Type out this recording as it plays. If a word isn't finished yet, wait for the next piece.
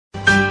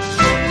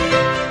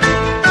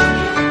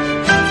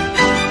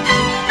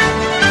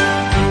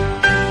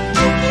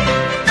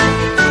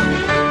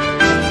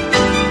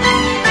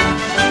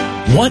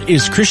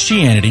is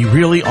Christianity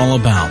really all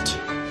about?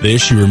 The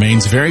issue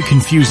remains very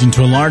confusing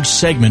to a large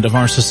segment of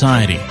our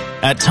society.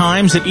 At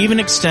times, it even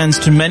extends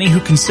to many who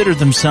consider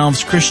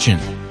themselves Christian.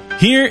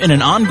 Here, in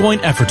an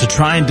ongoing effort to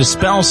try and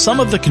dispel some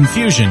of the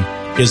confusion,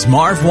 is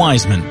Marv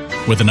Wiseman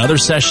with another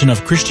session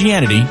of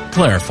Christianity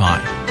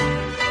Clarified.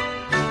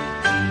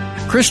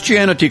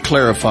 Christianity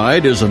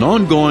Clarified is an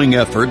ongoing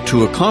effort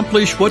to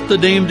accomplish what the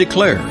name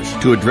declares,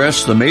 to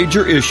address the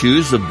major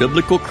issues of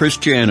biblical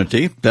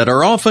Christianity that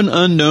are often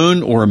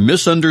unknown or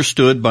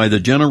misunderstood by the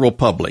general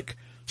public,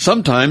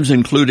 sometimes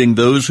including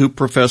those who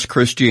profess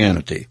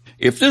Christianity.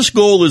 If this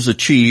goal is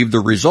achieved, the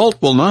result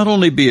will not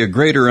only be a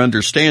greater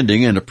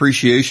understanding and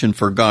appreciation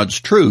for God's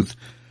truth,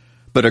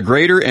 but a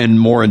greater and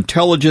more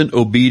intelligent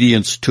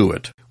obedience to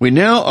it. We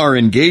now are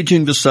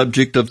engaging the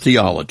subject of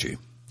theology.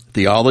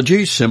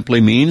 Theology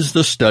simply means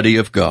the study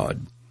of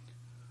God.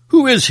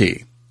 Who is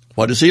He?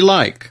 What is He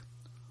like?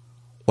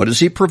 What does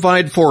He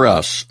provide for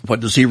us? What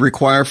does He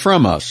require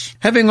from us?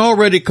 Having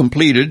already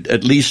completed,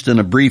 at least in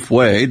a brief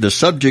way, the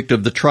subject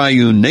of the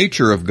triune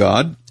nature of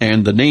God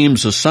and the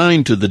names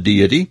assigned to the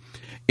deity,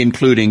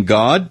 including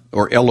God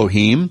or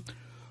Elohim,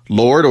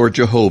 Lord or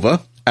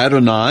Jehovah,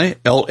 Adonai,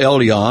 El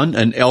Elyon,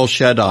 and El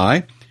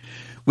Shaddai,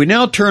 we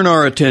now turn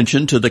our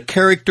attention to the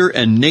character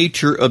and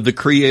nature of the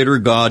Creator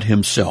God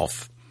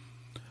Himself.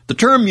 The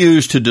term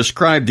used to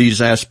describe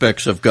these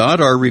aspects of God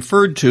are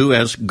referred to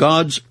as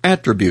God's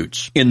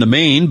attributes. In the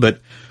main, but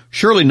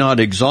surely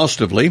not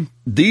exhaustively,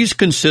 these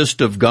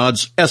consist of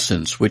God's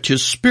essence, which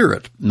is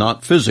spirit,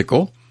 not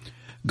physical,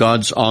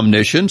 God's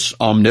omniscience,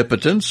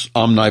 omnipotence,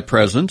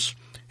 omnipresence,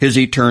 His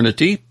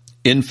eternity,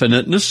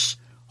 infiniteness,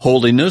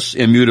 holiness,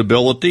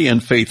 immutability,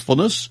 and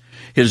faithfulness,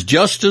 His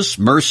justice,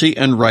 mercy,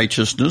 and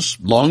righteousness,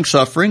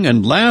 long-suffering,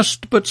 and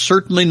last but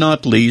certainly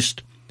not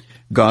least,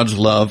 God's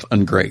love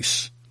and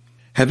grace.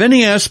 Have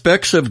any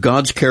aspects of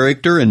God's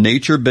character and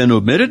nature been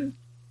omitted?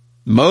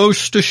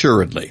 Most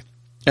assuredly.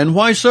 And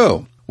why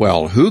so?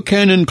 Well, who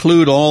can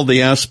include all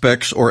the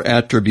aspects or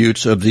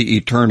attributes of the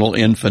eternal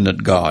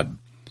infinite God?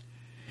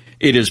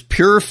 It is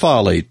pure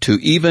folly to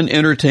even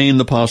entertain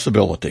the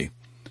possibility.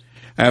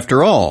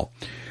 After all,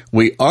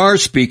 we are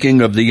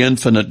speaking of the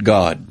infinite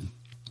God,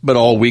 but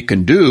all we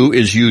can do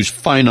is use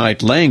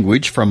finite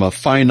language from a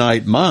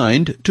finite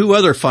mind to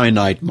other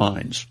finite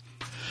minds.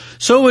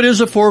 So it is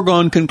a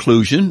foregone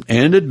conclusion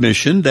and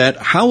admission that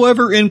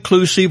however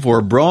inclusive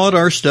or broad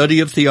our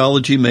study of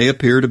theology may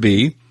appear to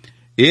be,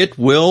 it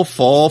will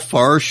fall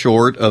far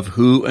short of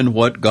who and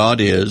what God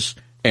is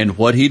and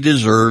what He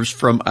deserves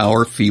from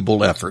our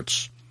feeble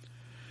efforts.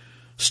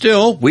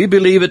 Still, we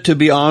believe it to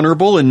be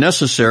honorable and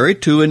necessary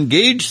to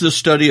engage the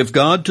study of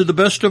God to the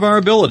best of our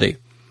ability,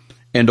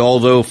 and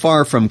although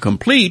far from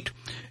complete,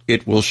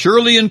 it will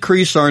surely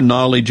increase our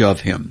knowledge of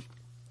Him.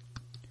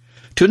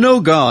 To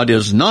know God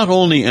is not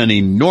only an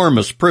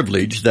enormous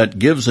privilege that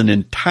gives an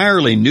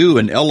entirely new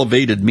and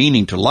elevated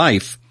meaning to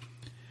life,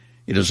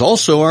 it is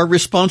also our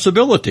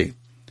responsibility.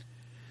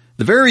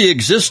 The very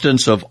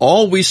existence of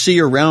all we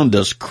see around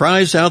us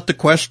cries out the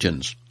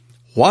questions,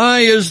 why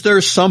is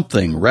there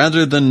something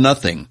rather than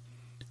nothing?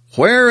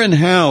 Where and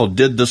how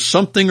did the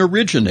something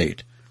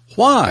originate?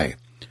 Why?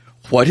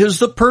 What is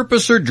the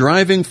purpose or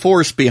driving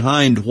force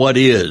behind what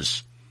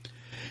is?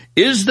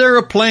 Is there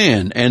a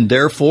plan and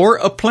therefore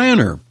a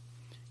planner?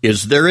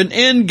 Is there an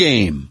end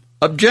game,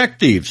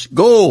 objectives,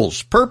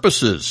 goals,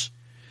 purposes?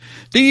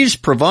 These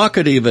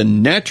provocative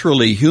and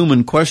naturally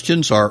human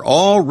questions are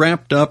all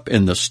wrapped up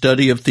in the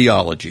study of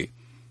theology.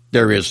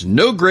 There is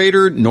no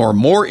greater nor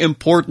more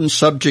important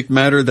subject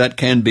matter that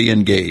can be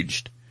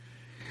engaged.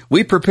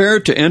 We prepare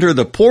to enter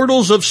the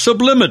portals of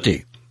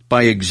sublimity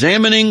by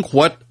examining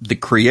what the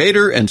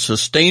Creator and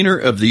Sustainer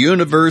of the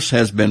universe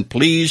has been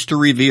pleased to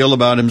reveal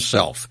about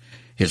Himself,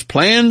 His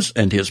plans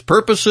and His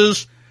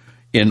purposes,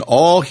 in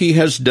all He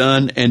has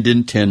done and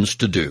intends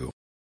to do.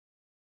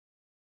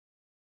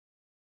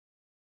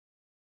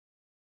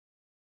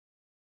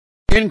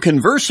 In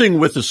conversing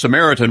with the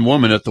Samaritan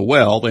woman at the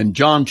well in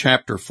John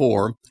chapter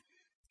 4,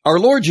 our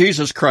Lord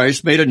Jesus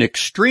Christ made an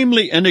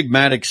extremely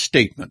enigmatic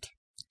statement.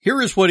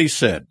 Here is what He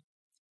said,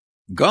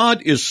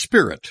 God is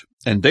spirit,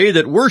 and they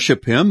that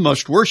worship Him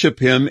must worship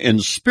Him in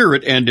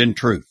spirit and in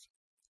truth.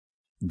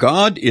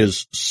 God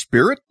is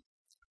spirit?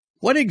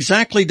 What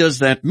exactly does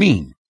that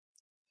mean?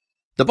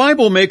 The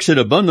Bible makes it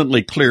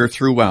abundantly clear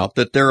throughout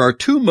that there are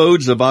two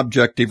modes of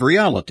objective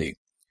reality.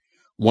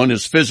 One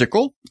is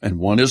physical and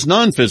one is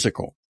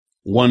non-physical.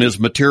 One is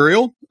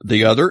material,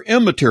 the other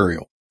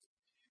immaterial.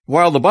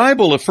 While the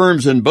Bible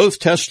affirms in both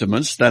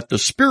testaments that the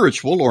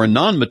spiritual or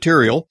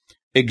non-material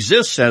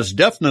exists as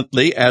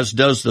definitely as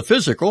does the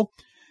physical,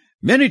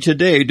 many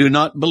today do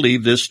not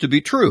believe this to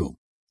be true.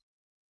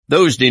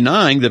 Those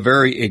denying the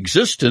very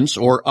existence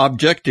or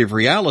objective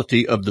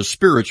reality of the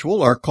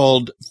spiritual are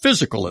called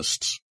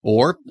physicalists,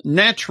 or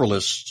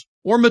naturalists,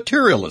 or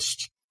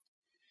materialists.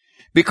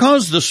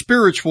 Because the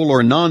spiritual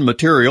or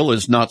non-material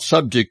is not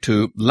subject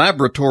to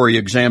laboratory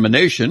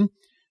examination,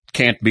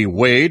 can't be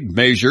weighed,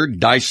 measured,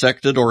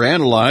 dissected, or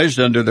analyzed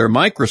under their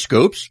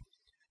microscopes,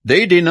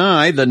 They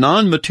deny the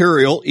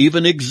non-material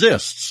even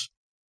exists.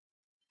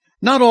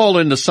 Not all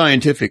in the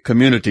scientific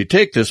community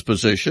take this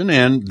position,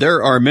 and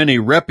there are many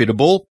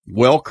reputable,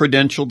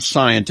 well-credentialed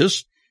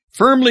scientists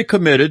firmly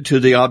committed to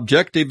the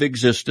objective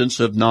existence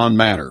of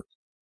non-matter.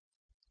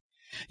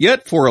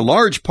 Yet for a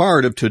large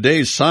part of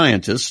today's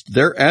scientists,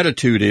 their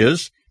attitude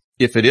is,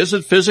 if it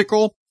isn't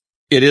physical,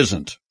 it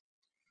isn't.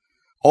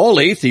 All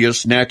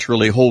atheists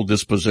naturally hold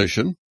this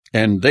position,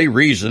 and they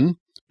reason,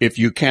 if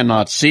you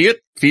cannot see it,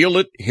 feel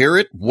it, hear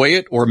it, weigh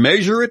it, or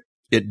measure it,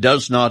 it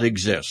does not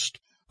exist.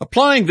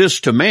 Applying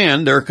this to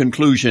man, their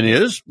conclusion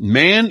is,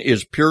 man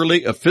is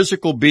purely a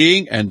physical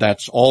being, and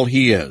that's all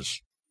he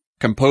is.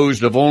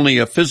 Composed of only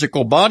a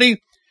physical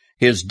body,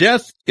 his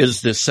death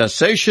is the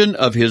cessation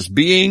of his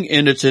being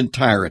in its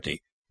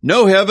entirety.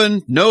 No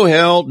heaven, no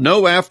hell,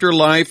 no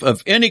afterlife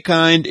of any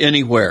kind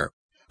anywhere.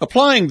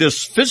 Applying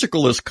this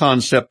physicalist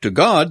concept to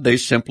God, they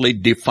simply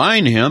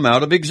define him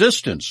out of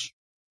existence.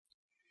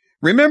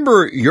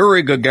 Remember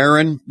Yuri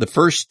Gagarin, the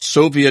first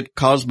Soviet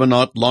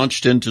cosmonaut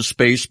launched into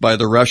space by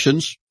the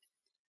Russians?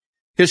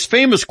 His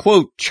famous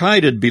quote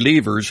chided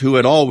believers who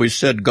had always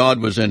said God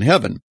was in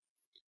heaven.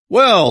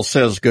 Well,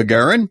 says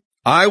Gagarin,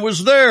 I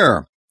was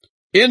there,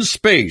 in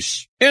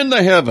space, in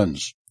the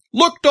heavens,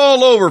 looked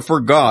all over for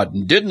God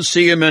and didn't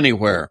see him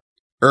anywhere.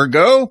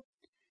 Ergo,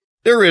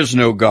 there is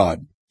no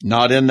God,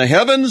 not in the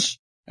heavens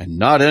and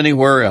not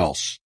anywhere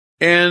else.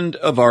 End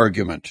of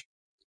argument.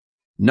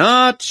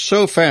 Not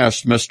so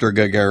fast, Mr.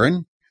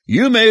 Gagarin.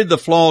 You made the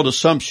flawed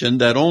assumption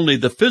that only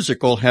the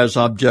physical has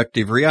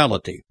objective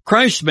reality.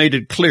 Christ made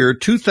it clear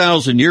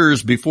 2,000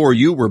 years before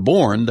you were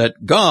born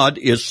that God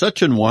is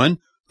such an one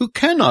who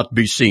cannot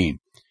be seen.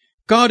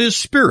 God is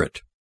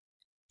spirit.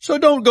 So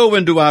don't go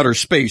into outer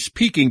space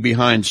peeking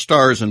behind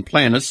stars and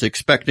planets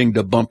expecting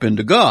to bump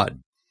into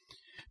God.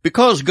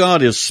 Because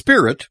God is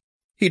spirit,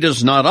 he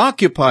does not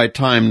occupy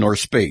time nor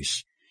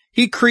space.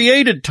 He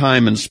created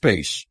time and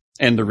space.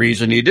 And the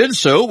reason he did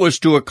so was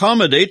to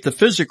accommodate the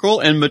physical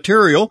and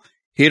material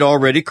he'd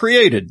already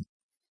created.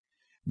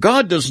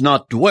 God does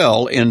not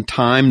dwell in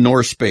time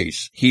nor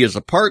space. He is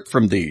apart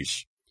from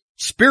these.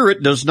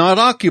 Spirit does not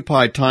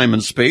occupy time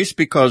and space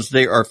because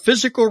they are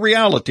physical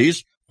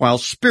realities, while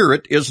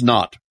spirit is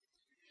not.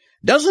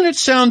 Doesn't it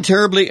sound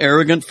terribly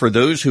arrogant for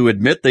those who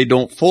admit they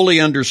don't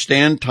fully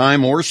understand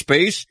time or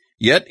space,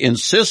 yet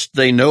insist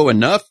they know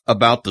enough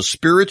about the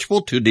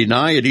spiritual to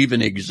deny it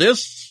even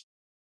exists?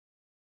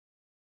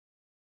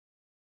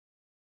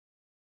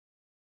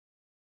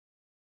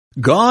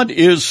 God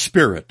is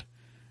spirit.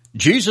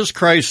 Jesus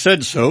Christ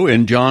said so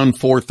in John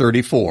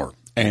 4:34,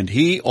 and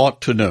he ought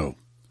to know.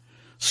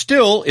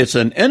 Still, it's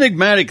an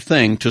enigmatic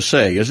thing to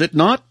say, is it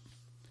not?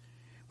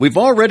 We've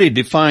already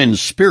defined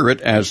spirit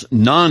as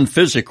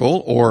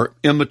non-physical or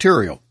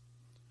immaterial.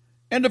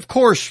 And of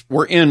course,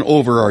 we're in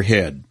over our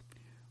head.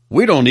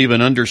 We don't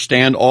even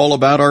understand all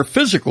about our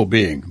physical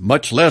being,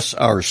 much less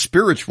our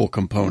spiritual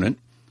component.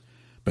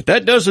 But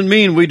that doesn't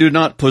mean we do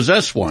not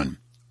possess one.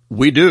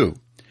 We do.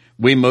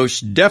 We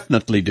most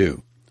definitely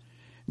do.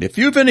 If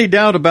you've any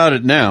doubt about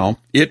it now,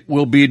 it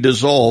will be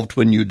dissolved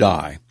when you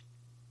die.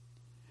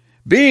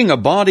 Being a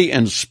body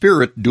and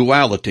spirit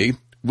duality,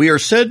 we are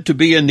said to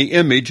be in the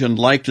image and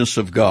likeness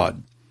of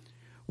God.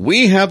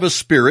 We have a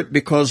spirit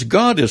because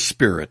God is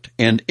spirit,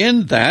 and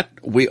in that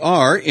we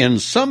are, in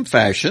some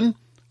fashion,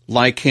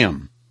 like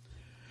him.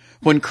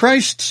 When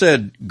Christ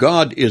said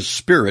God is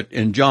spirit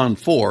in John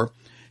 4,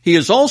 he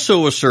is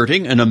also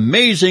asserting an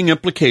amazing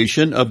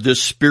implication of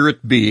this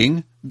spirit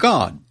being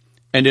God,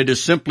 and it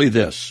is simply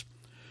this.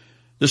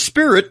 The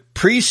spirit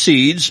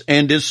precedes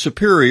and is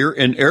superior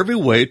in every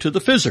way to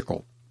the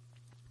physical.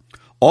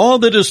 All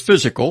that is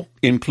physical,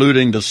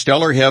 including the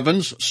stellar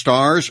heavens,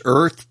 stars,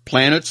 earth,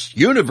 planets,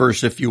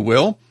 universe, if you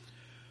will,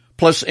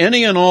 plus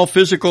any and all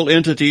physical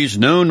entities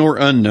known or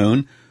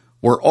unknown,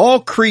 were all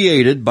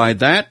created by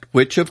that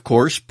which, of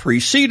course,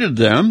 preceded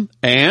them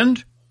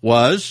and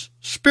was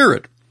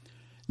spirit,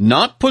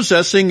 not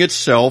possessing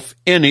itself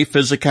any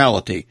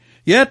physicality.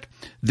 Yet,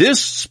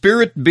 this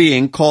spirit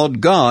being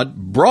called God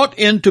brought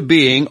into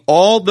being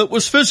all that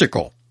was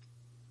physical.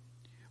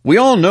 We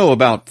all know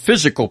about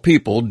physical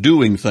people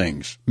doing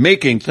things,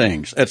 making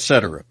things,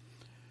 etc.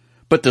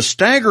 But the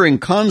staggering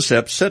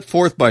concept set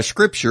forth by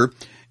Scripture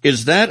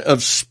is that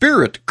of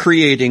spirit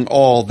creating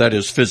all that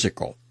is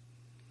physical.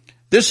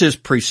 This is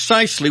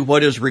precisely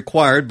what is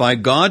required by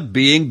God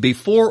being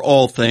before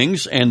all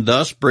things and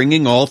thus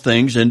bringing all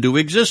things into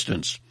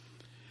existence.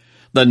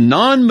 The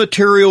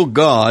non-material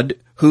God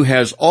who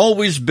has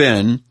always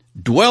been,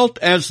 dwelt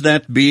as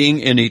that being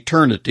in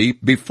eternity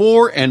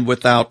before and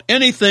without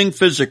anything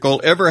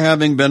physical ever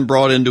having been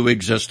brought into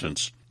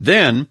existence.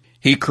 Then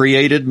he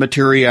created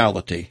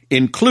materiality,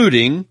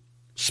 including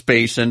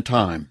space and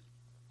time,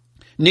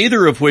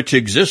 neither of which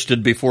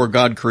existed before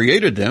God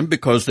created them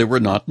because they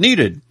were not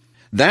needed.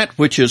 That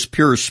which is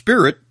pure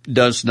spirit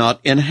does not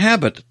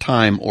inhabit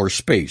time or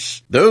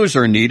space. Those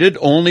are needed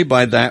only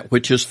by that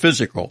which is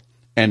physical,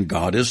 and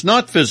God is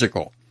not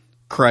physical.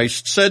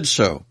 Christ said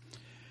so.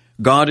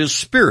 God is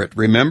spirit,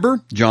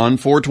 remember? John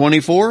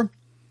 4:24.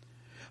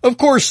 Of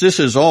course, this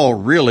is all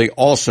really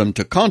awesome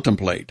to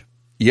contemplate.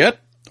 Yet,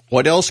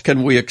 what else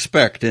can we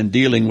expect in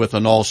dealing with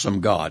an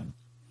awesome God?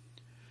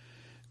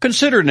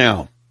 Consider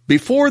now,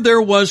 before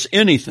there was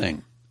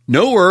anything,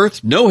 no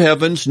earth, no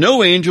heavens,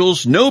 no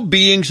angels, no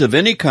beings of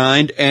any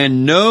kind,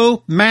 and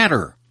no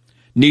matter,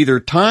 neither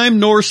time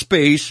nor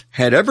space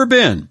had ever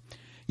been.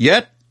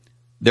 Yet,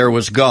 there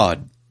was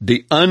God,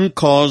 the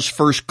uncaused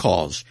first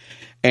cause,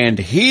 and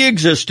He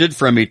existed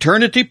from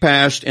eternity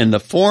past in the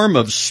form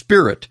of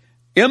spirit,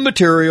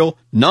 immaterial,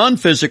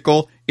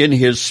 non-physical, in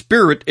His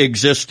spirit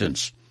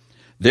existence.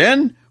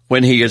 Then,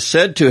 when He is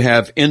said to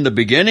have in the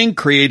beginning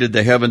created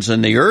the heavens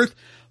and the earth,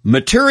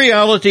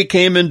 materiality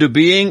came into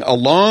being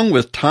along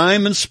with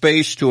time and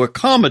space to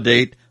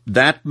accommodate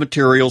that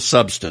material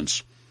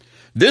substance.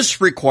 This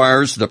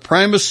requires the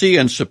primacy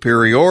and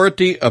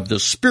superiority of the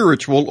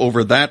spiritual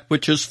over that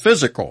which is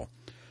physical.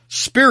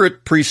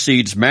 Spirit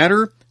precedes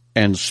matter,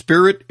 and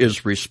spirit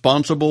is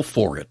responsible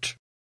for it.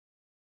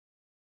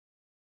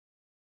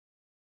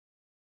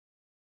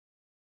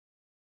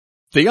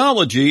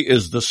 Theology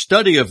is the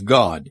study of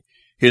God,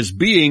 His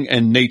being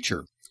and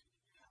nature.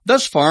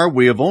 Thus far,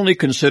 we have only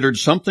considered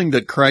something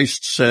that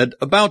Christ said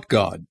about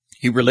God.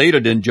 He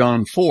related in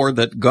John 4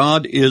 that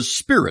God is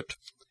spirit.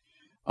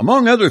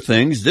 Among other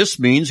things, this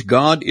means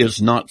God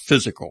is not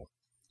physical.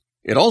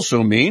 It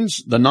also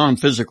means the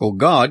non-physical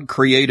God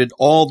created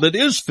all that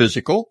is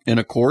physical in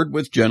accord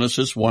with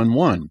Genesis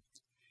 1:1.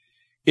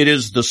 It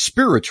is the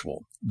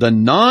spiritual, the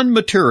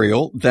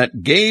non-material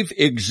that gave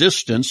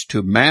existence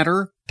to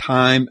matter,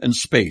 time, and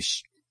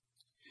space.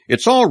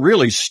 It's all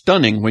really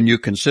stunning when you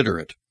consider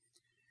it.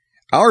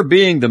 Our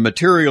being the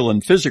material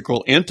and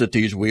physical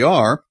entities we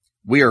are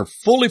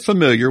fully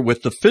familiar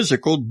with the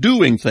physical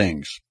doing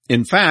things.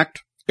 In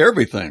fact,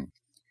 everything.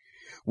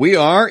 We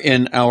are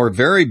in our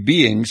very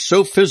being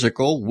so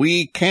physical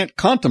we can't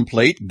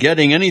contemplate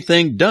getting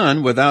anything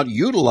done without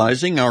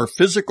utilizing our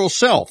physical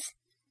self.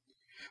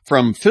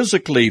 From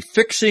physically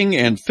fixing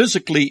and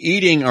physically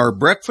eating our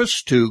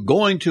breakfast to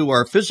going to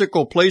our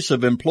physical place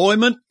of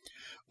employment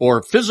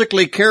or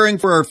physically caring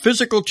for our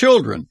physical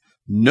children,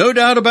 no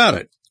doubt about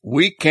it,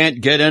 we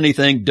can't get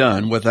anything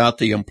done without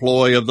the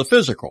employ of the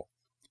physical.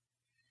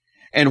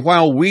 And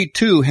while we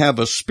too have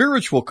a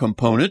spiritual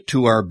component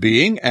to our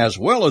being as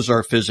well as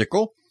our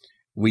physical,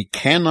 we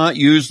cannot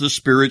use the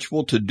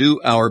spiritual to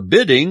do our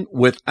bidding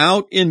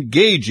without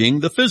engaging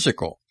the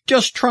physical.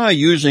 Just try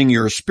using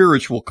your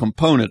spiritual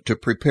component to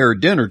prepare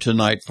dinner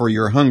tonight for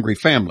your hungry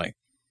family.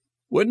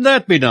 Wouldn't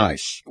that be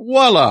nice?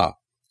 Voila!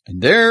 And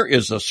there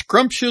is a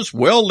scrumptious,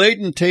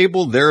 well-laden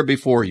table there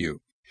before you.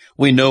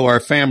 We know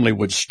our family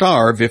would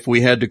starve if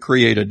we had to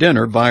create a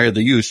dinner via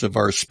the use of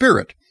our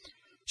spirit.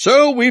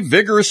 So we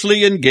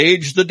vigorously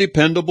engage the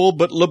dependable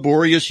but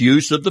laborious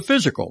use of the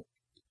physical.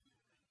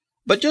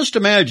 But just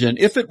imagine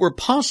if it were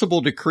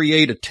possible to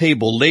create a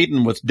table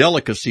laden with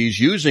delicacies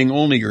using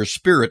only your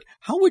spirit,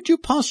 how would you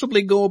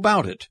possibly go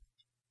about it?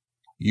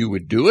 You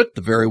would do it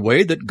the very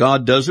way that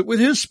God does it with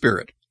His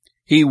Spirit.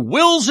 He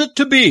wills it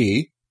to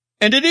be,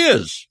 and it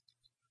is.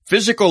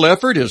 Physical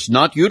effort is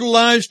not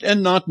utilized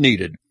and not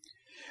needed.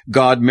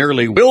 God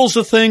merely wills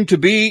a thing to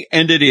be,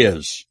 and it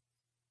is.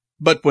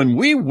 But when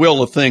we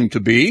will a thing to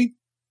be,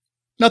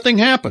 nothing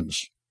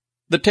happens.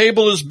 The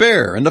table is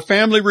bare, and the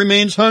family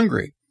remains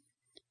hungry.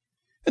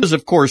 It is,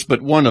 of course,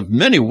 but one of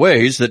many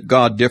ways that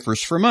God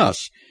differs from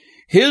us.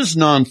 His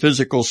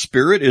non-physical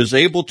spirit is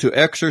able to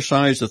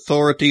exercise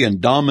authority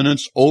and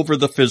dominance over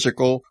the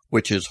physical,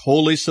 which is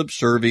wholly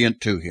subservient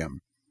to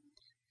Him.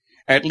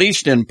 At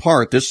least in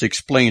part, this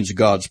explains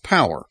God's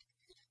power.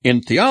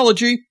 In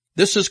theology,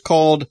 this is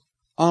called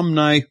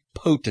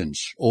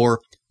omnipotence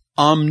or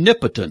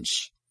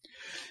omnipotence.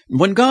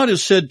 When God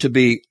is said to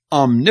be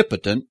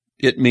omnipotent,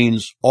 it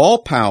means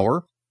all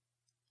power,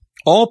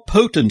 all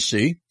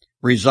potency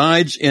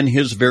resides in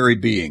His very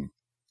being.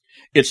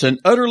 It's an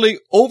utterly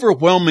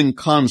overwhelming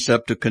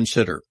concept to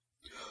consider.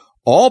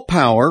 All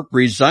power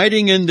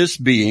residing in this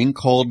being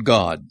called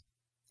God.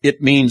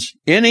 It means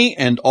any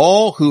and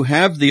all who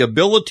have the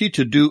ability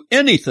to do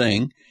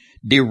anything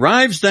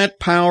derives that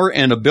power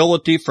and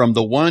ability from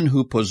the one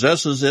who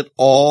possesses it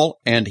all,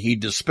 and He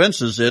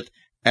dispenses it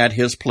at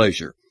His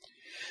pleasure.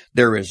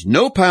 There is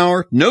no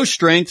power, no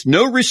strength,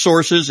 no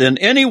resources in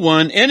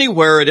anyone,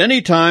 anywhere, at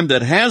any time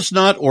that has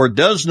not or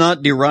does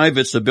not derive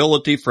its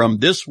ability from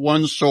this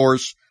one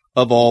source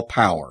of all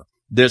power,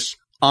 this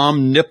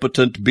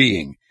omnipotent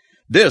being.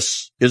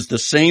 This is the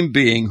same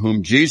being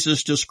whom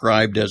Jesus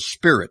described as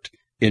Spirit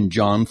in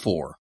John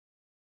 4.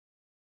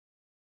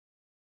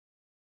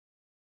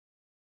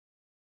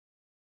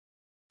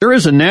 There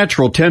is a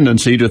natural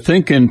tendency to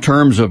think in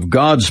terms of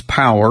God's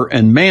power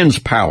and man's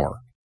power,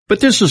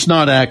 but this is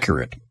not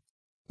accurate.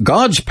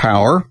 God's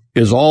power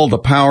is all the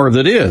power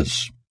that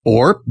is,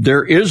 or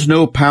there is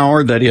no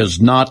power that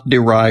is not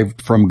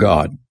derived from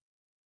God.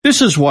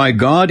 This is why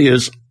God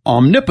is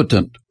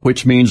omnipotent,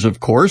 which means,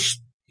 of course,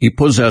 He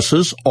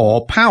possesses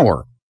all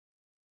power.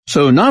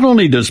 So not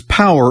only does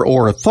power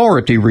or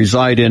authority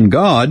reside in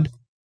God,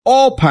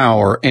 all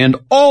power and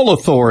all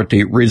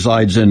authority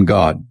resides in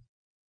God.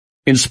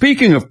 In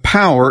speaking of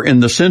power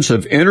in the sense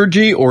of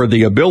energy or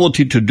the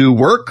ability to do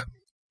work,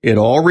 it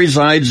all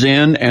resides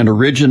in and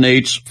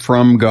originates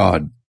from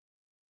God.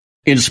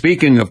 In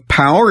speaking of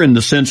power in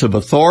the sense of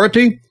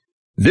authority,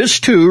 this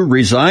too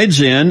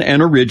resides in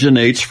and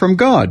originates from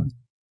God.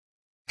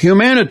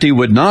 Humanity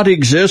would not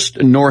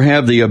exist nor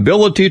have the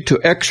ability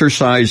to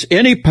exercise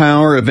any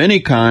power of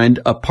any kind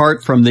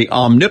apart from the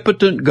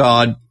omnipotent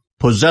God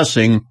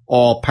possessing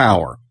all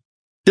power.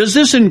 Does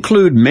this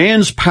include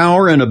man's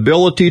power and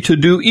ability to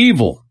do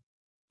evil?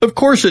 Of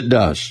course it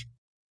does.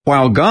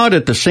 While God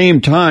at the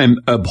same time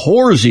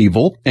abhors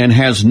evil and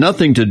has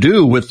nothing to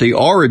do with the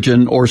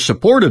origin or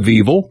support of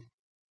evil,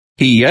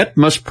 he yet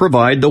must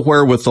provide the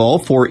wherewithal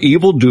for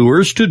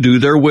evildoers to do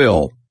their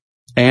will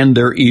and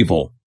their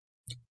evil.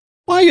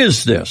 Why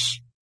is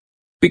this?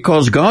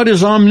 Because God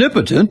is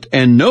omnipotent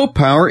and no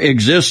power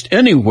exists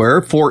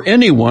anywhere for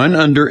anyone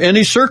under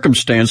any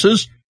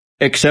circumstances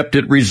except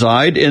it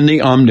reside in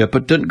the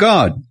omnipotent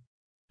God.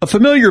 A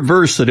familiar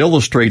verse that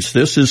illustrates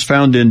this is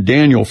found in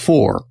Daniel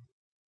 4,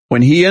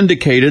 when he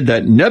indicated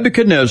that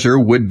Nebuchadnezzar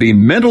would be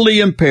mentally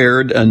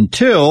impaired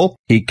until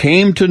he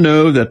came to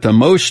know that the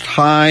Most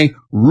High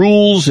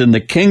rules in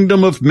the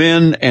kingdom of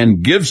men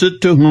and gives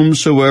it to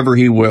whomsoever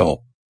he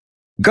will.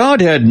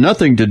 God had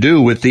nothing to do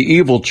with the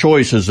evil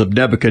choices of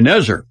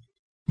Nebuchadnezzar,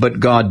 but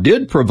God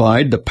did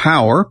provide the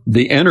power,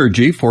 the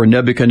energy for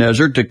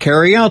Nebuchadnezzar to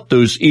carry out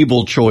those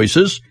evil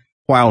choices,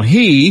 while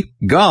he,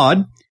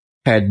 God,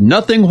 had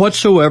nothing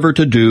whatsoever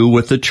to do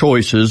with the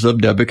choices of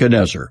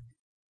Nebuchadnezzar.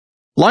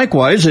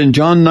 Likewise, in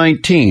John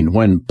 19,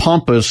 when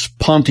Pontius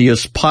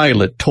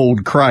Pilate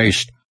told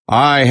Christ,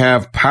 "I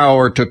have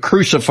power to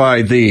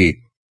crucify thee,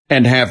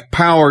 and have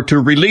power to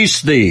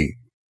release thee,"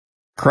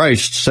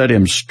 Christ set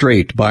him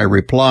straight by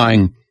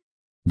replying,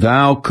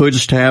 "Thou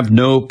couldst have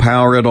no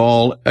power at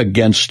all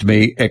against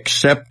me,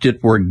 except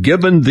it were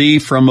given thee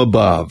from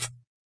above."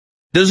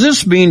 Does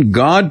this mean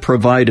God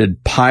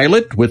provided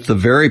Pilate with the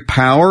very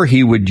power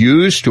he would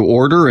use to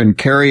order and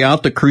carry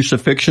out the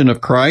crucifixion of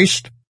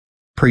Christ?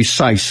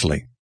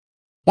 Precisely.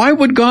 Why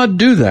would God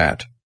do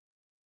that?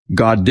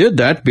 God did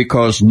that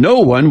because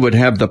no one would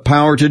have the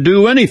power to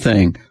do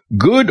anything,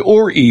 good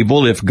or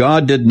evil, if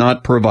God did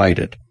not provide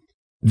it.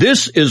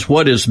 This is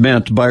what is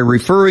meant by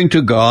referring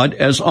to God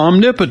as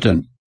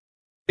omnipotent.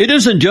 It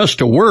isn't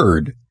just a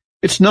word.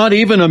 It's not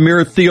even a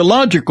mere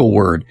theological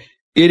word.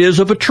 It is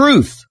of a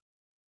truth.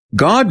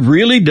 God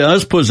really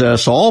does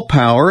possess all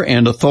power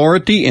and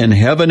authority in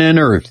heaven and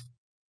earth.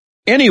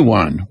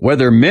 Anyone,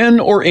 whether men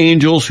or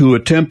angels, who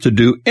attempt to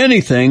do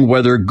anything,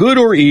 whether good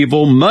or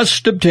evil,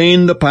 must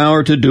obtain the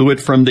power to do it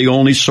from the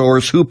only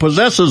source who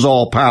possesses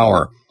all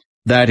power,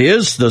 that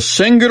is, the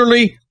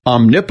singularly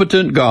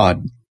omnipotent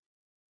God.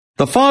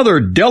 The Father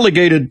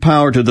delegated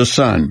power to the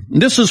Son.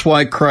 This is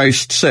why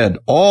Christ said,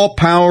 "All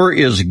power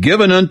is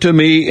given unto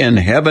me in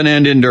heaven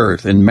and in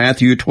earth," in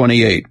Matthew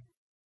 28.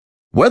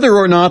 Whether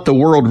or not the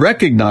world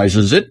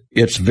recognizes it,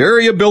 its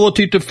very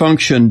ability to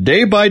function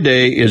day by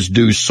day is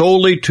due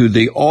solely to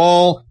the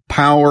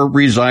all-power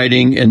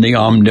residing in the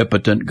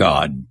omnipotent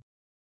God.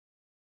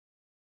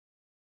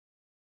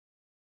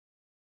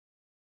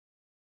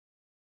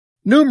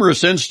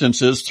 Numerous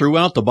instances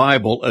throughout the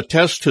Bible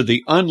attest to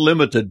the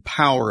unlimited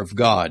power of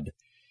God.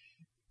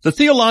 The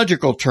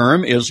theological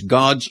term is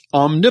God's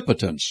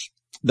omnipotence.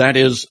 That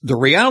is, the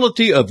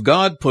reality of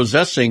God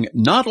possessing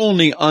not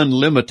only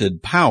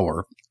unlimited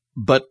power,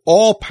 but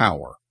all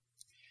power.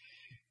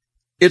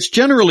 It's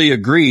generally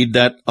agreed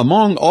that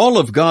among all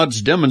of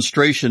God's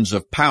demonstrations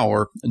of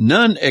power,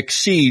 none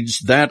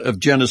exceeds that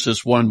of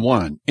Genesis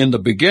 1:1. In the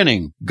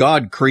beginning,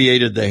 God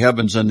created the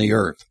heavens and the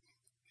earth.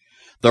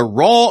 The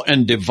raw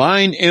and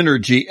divine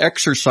energy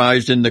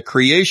exercised in the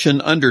creation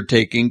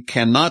undertaking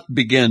cannot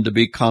begin to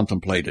be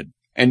contemplated.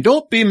 And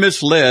don't be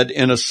misled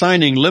in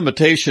assigning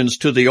limitations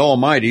to the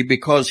Almighty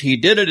because He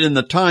did it in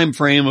the time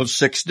frame of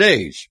 6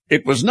 days.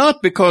 It was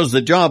not because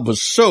the job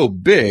was so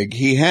big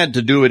He had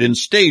to do it in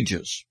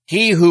stages.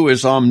 He who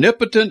is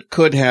omnipotent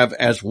could have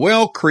as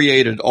well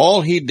created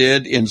all He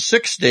did in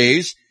 6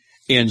 days,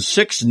 in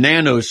 6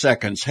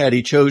 nanoseconds, had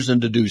He chosen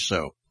to do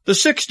so. The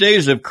 6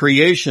 days of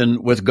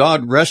creation with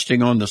God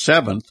resting on the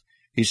seventh,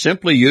 He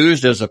simply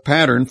used as a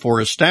pattern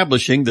for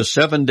establishing the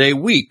 7-day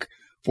week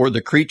for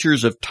the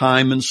creatures of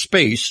time and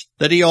space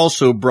that He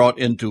also brought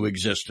into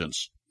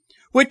existence,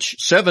 which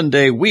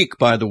 7-day week,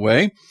 by the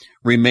way,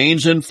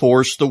 remains in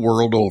force the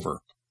world over.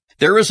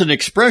 There is an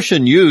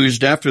expression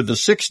used after the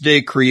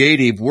 6-day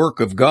creative work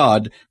of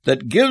God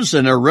that gives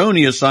an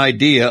erroneous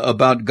idea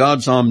about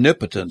God's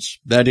omnipotence,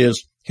 that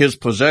is, His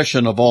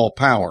possession of all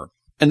power.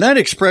 And that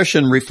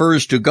expression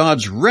refers to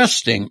God's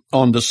resting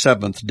on the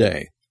 7th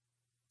day.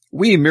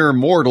 We mere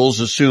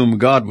mortals assume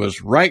God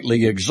was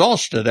rightly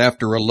exhausted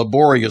after a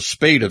laborious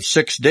spate of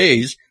 6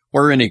 days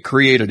wherein He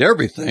created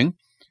everything.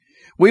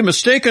 We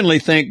mistakenly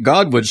think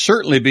God would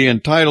certainly be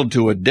entitled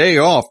to a day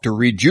off to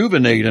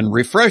rejuvenate and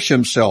refresh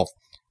Himself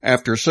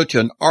after such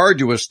an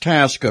arduous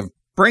task of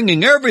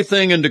bringing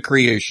everything into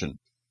creation.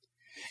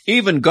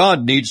 Even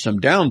God needs some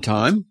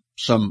downtime,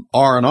 some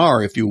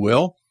R&R, if you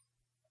will.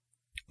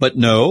 But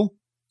no,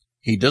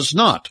 he does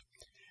not.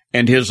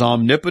 And his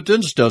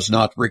omnipotence does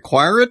not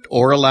require it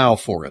or allow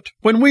for it.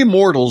 When we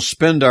mortals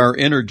spend our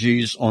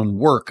energies on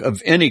work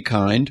of any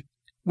kind,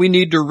 we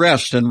need to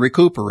rest and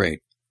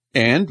recuperate,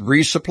 and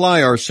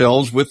resupply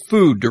ourselves with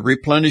food to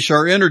replenish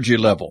our energy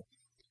level.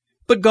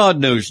 But God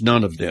knows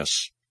none of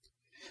this.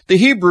 The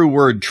Hebrew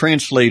word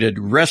translated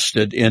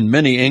rested in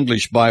many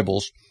English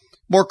Bibles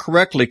more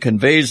correctly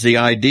conveys the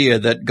idea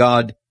that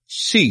God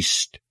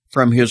ceased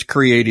from his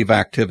creative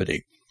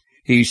activity.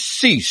 He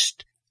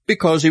ceased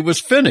because he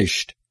was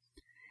finished.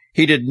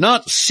 He did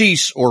not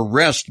cease or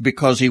rest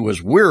because he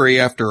was weary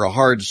after a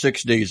hard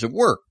 6 days of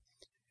work.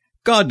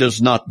 God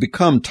does not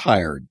become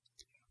tired.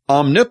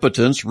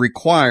 Omnipotence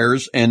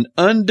requires an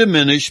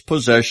undiminished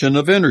possession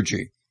of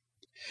energy.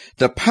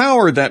 The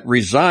power that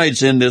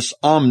resides in this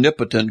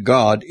omnipotent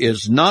God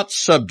is not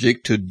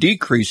subject to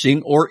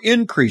decreasing or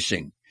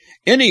increasing.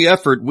 Any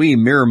effort we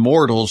mere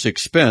mortals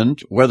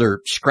expend,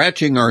 whether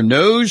scratching our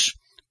nose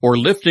or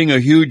lifting a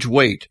huge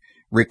weight,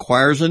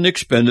 requires an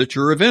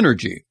expenditure of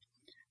energy.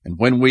 And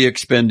when we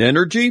expend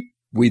energy,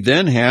 we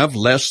then have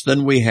less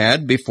than we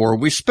had before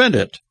we spent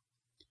it.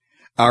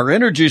 Our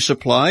energy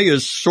supply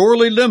is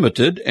sorely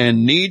limited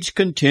and needs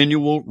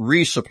continual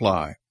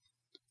resupply.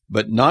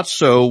 But not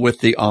so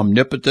with the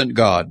omnipotent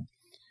God.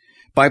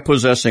 By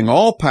possessing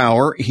all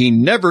power, he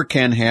never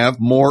can have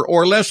more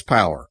or less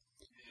power.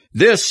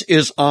 This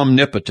is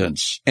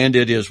omnipotence, and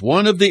it is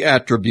one of the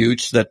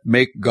attributes that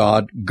make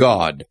God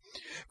God.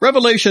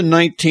 Revelation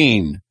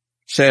 19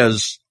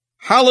 says,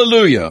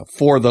 Hallelujah,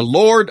 for the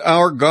Lord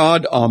our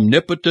God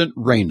omnipotent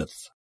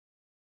reigneth.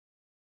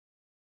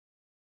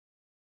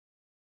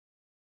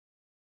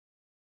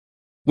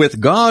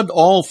 With God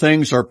all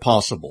things are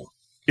possible.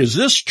 Is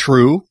this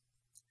true?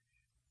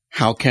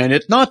 How can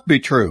it not be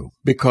true?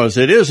 Because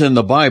it is in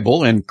the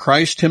Bible and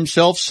Christ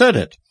himself said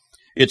it.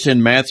 It's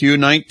in Matthew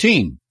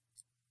 19.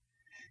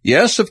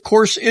 Yes, of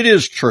course it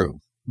is true,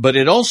 but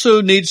it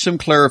also needs some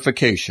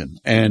clarification,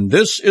 and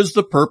this is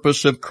the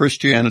purpose of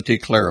Christianity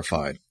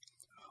Clarified.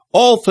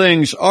 All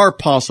things are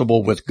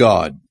possible with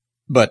God,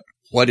 but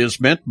what is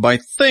meant by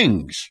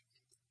things?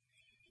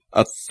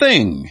 A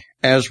thing,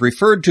 as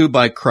referred to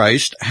by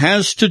Christ,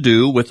 has to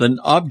do with an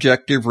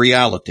objective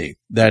reality,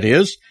 that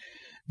is,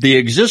 the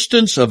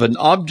existence of an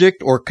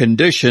object or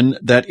condition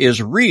that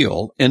is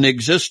real in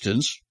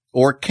existence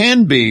or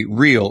can be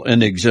real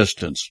in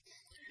existence.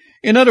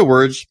 In other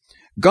words,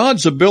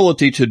 God's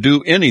ability to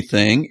do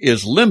anything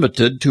is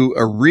limited to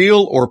a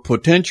real or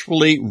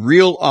potentially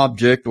real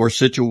object or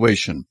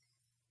situation.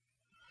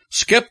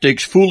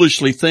 Skeptics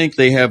foolishly think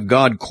they have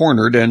God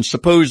cornered and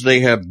suppose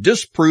they have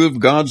disproved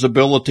God's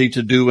ability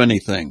to do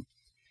anything.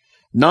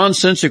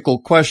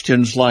 Nonsensical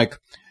questions like,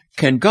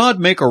 can God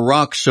make a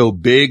rock so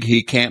big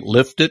he can't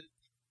lift it?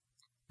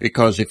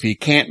 Because if he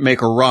can't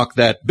make a rock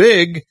that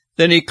big,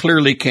 then he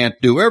clearly can't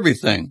do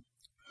everything.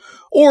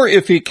 Or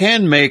if he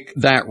can make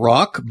that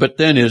rock, but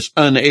then is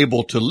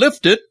unable to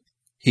lift it,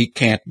 he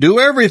can't do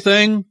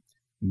everything.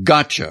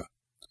 Gotcha.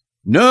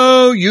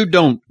 No, you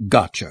don't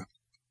gotcha.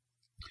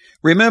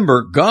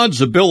 Remember,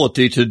 God's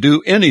ability to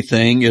do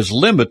anything is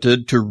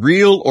limited to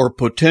real or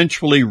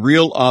potentially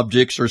real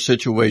objects or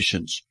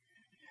situations.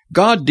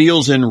 God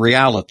deals in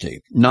reality,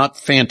 not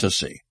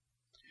fantasy.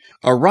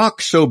 A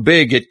rock so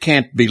big it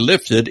can't be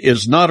lifted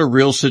is not a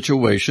real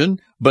situation,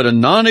 but a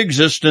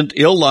non-existent,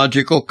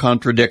 illogical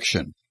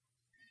contradiction.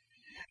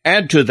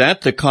 Add to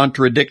that the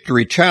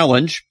contradictory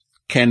challenge,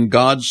 can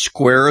God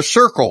square a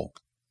circle?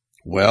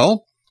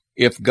 Well,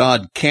 if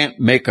God can't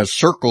make a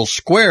circle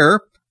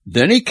square,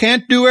 then he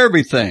can't do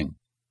everything.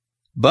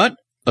 But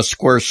a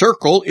square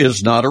circle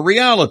is not a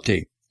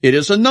reality. It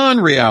is a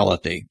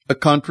non-reality, a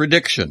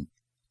contradiction.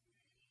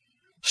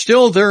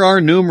 Still, there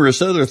are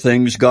numerous other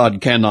things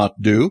God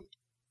cannot do.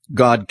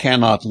 God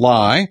cannot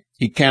lie.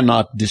 He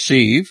cannot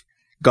deceive.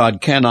 God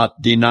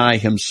cannot deny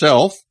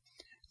himself.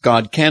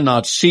 God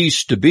cannot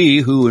cease to be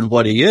who and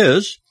what he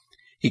is.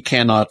 He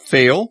cannot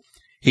fail.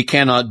 He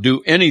cannot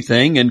do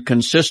anything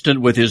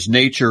inconsistent with his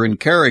nature and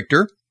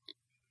character.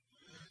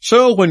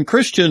 So when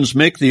Christians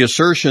make the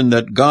assertion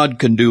that God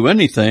can do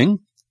anything,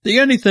 the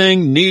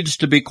anything needs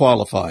to be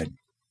qualified.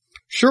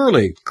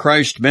 Surely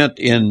Christ meant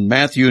in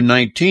Matthew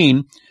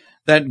 19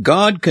 that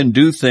God can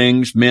do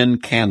things men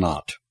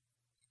cannot.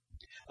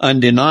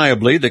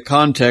 Undeniably, the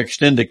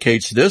context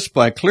indicates this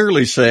by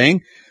clearly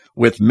saying,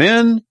 with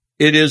men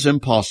it is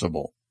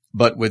impossible,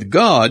 but with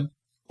God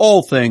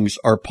all things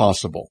are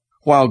possible.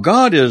 While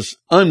God is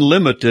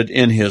unlimited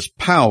in his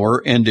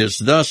power and is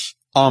thus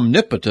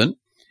omnipotent,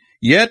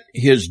 yet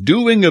his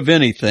doing of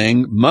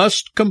anything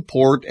must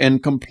comport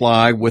and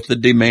comply with the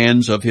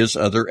demands of his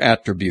other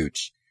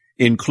attributes,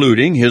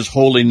 including his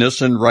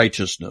holiness and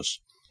righteousness.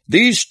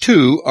 These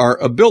two are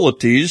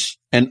abilities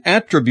and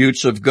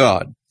attributes of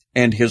God,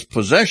 and his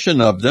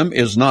possession of them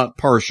is not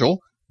partial,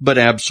 but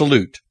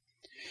absolute.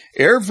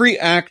 Every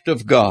act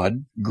of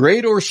God,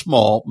 great or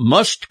small,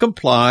 must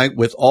comply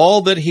with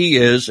all that he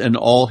is and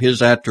all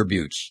his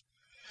attributes.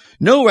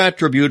 No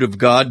attribute of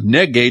God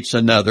negates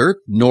another,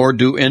 nor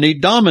do any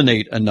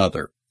dominate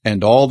another.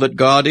 and all that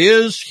God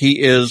is,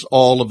 He is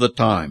all of the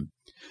time.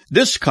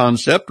 This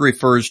concept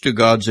refers to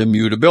God's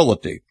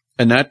immutability,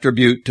 an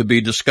attribute to be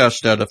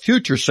discussed at a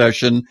future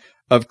session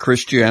of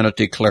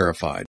Christianity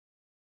Clarified.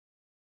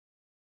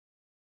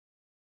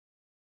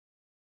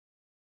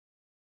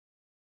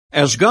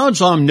 As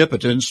God's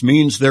omnipotence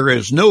means there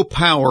is no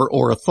power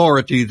or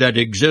authority that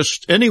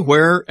exists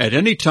anywhere at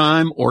any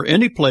time or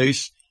any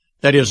place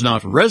that is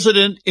not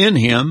resident in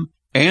Him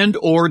and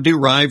or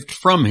derived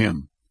from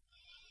Him.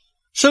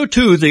 So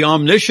too, the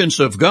omniscience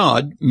of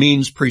God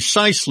means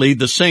precisely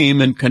the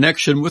same in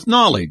connection with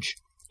knowledge.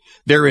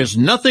 There is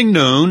nothing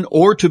known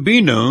or to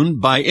be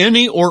known by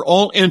any or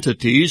all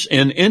entities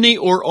in any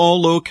or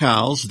all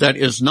locales that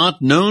is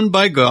not known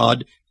by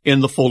God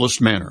in the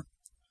fullest manner.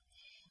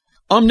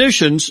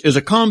 Omniscience is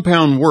a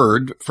compound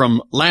word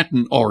from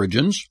Latin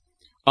origins.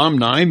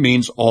 Omni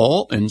means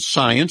all, and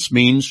science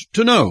means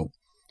to know.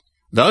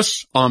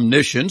 Thus,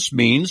 omniscience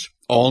means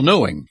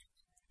all-knowing.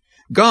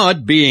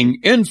 God, being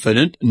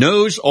infinite,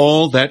 knows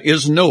all that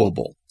is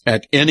knowable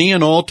at any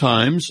and all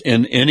times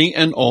in any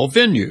and all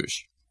venues.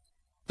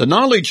 The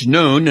knowledge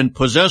known and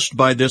possessed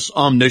by this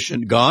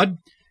omniscient God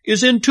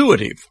is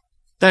intuitive.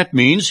 That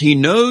means He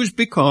knows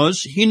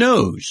because He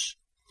knows,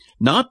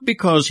 not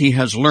because He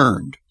has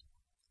learned.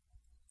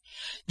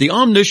 The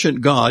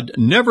omniscient God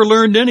never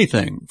learned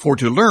anything, for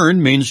to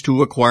learn means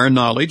to acquire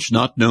knowledge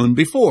not known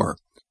before,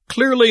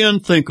 clearly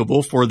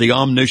unthinkable for the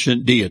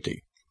omniscient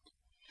deity.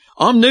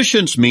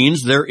 Omniscience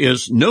means there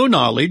is no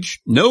knowledge,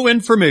 no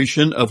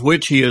information of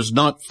which He is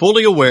not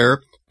fully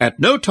aware at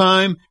no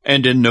time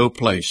and in no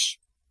place.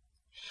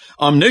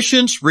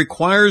 Omniscience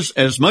requires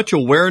as much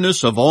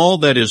awareness of all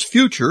that is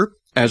future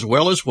as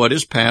well as what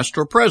is past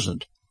or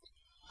present.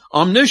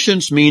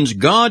 Omniscience means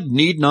God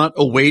need not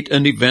await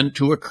an event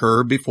to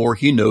occur before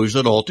He knows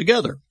it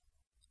altogether.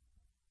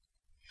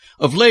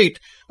 Of late,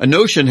 a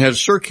notion has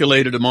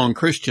circulated among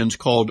Christians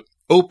called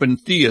open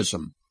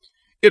theism.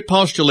 It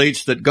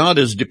postulates that God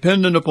is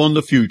dependent upon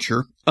the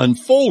future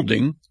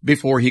unfolding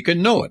before He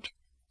can know it.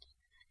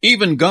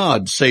 Even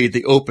God, say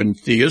the open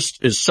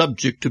theist, is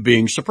subject to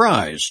being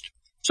surprised.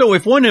 So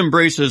if one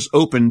embraces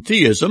open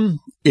theism,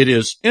 it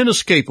is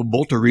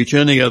inescapable to reach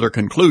any other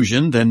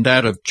conclusion than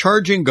that of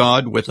charging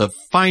God with a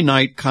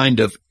finite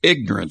kind of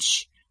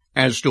ignorance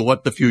as to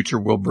what the future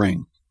will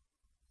bring.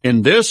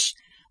 In this,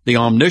 the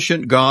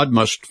omniscient God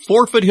must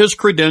forfeit His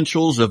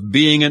credentials of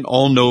being an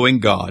all-knowing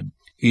God.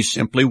 He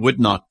simply would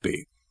not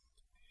be.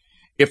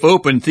 If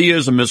open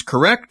theism is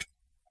correct,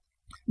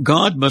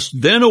 God must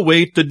then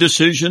await the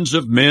decisions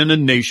of men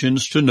and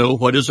nations to know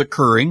what is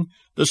occurring,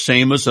 the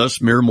same as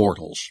us mere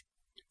mortals.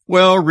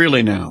 Well,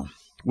 really now,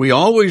 we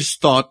always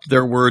thought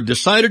there were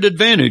decided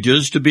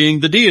advantages to being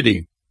the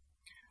deity.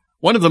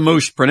 One of the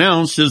most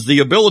pronounced is the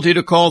ability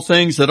to call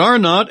things that are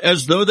not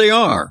as though they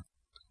are,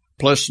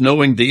 plus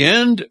knowing the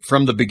end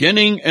from the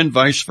beginning and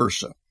vice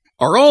versa.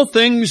 Are all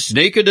things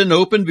naked and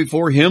open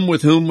before Him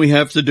with whom we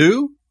have to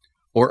do?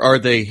 Or are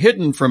they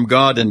hidden from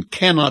God and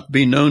cannot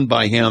be known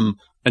by Him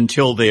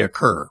until they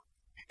occur?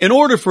 In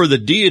order for the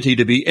deity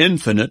to be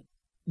infinite,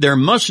 there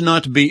must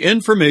not be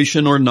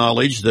information or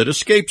knowledge that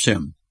escapes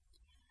Him.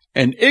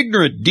 An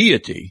ignorant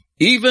deity,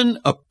 even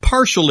a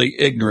partially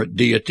ignorant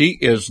deity,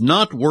 is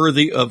not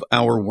worthy of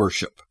our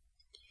worship.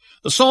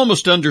 The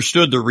psalmist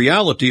understood the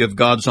reality of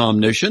God's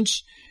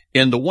omniscience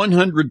in the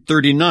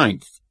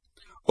 139th.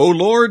 O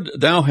Lord,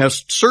 Thou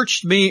hast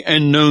searched me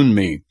and known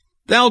me.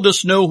 Thou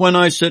dost know when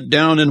I sit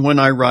down and when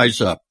I rise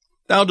up.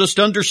 Thou dost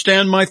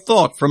understand my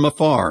thought from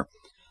afar.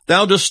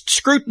 Thou dost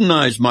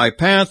scrutinize my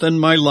path and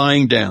my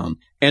lying down,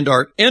 and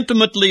art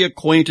intimately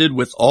acquainted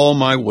with all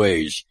my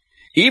ways.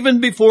 Even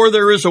before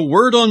there is a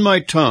word on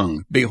my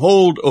tongue,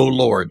 behold, O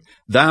Lord,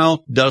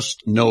 Thou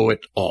dost know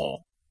it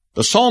all.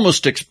 The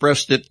psalmist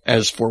expressed it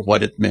as for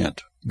what it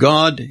meant.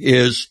 God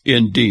is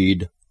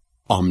indeed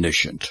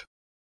omniscient.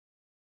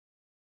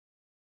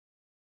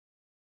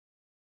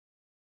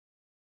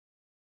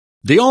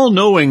 The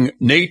all-knowing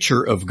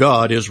nature of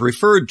God is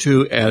referred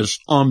to as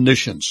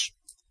omniscience.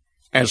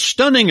 As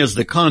stunning as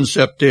the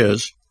concept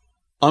is,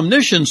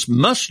 omniscience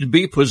must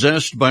be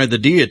possessed by the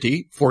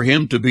deity for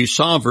Him to be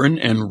sovereign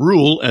and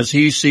rule as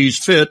He sees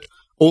fit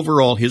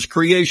over all His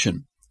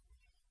creation.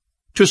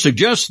 To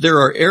suggest there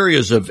are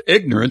areas of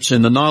ignorance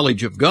in the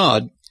knowledge of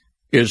God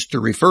is to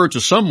refer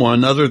to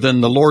someone other than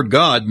the Lord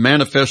God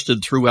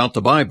manifested throughout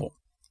the Bible.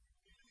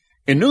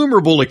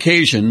 Innumerable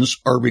occasions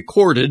are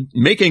recorded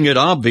making it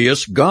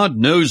obvious God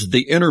knows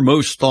the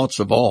innermost thoughts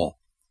of all.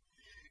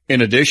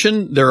 In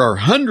addition, there are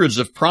hundreds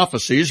of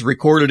prophecies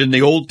recorded in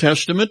the Old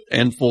Testament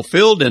and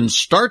fulfilled in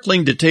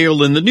startling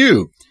detail in the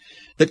New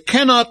that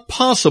cannot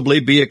possibly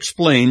be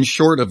explained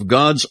short of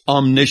God's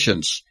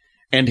omniscience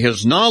and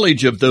His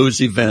knowledge of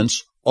those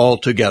events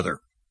altogether.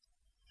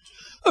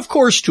 Of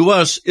course, to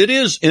us, it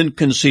is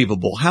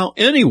inconceivable how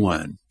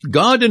anyone,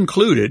 God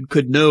included,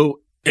 could know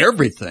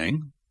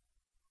everything.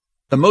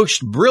 The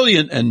most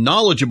brilliant and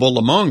knowledgeable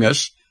among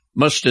us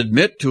must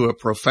admit to a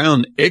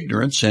profound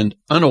ignorance and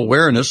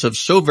unawareness of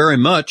so very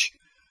much,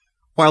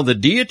 while the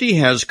deity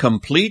has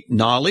complete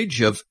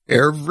knowledge of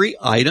every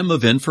item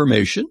of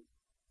information?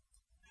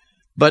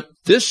 But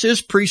this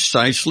is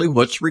precisely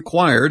what's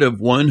required of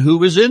one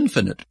who is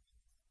infinite.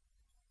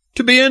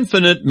 To be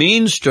infinite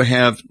means to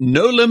have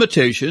no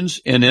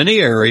limitations in any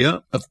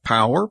area of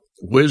power,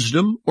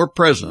 wisdom, or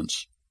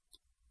presence.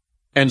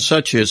 And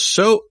such is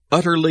so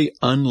utterly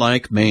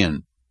unlike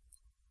man.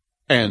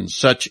 And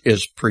such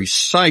is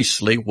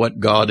precisely what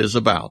God is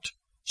about,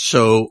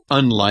 so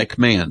unlike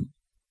man.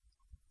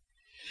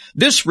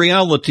 This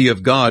reality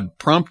of God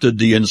prompted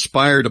the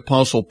inspired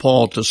Apostle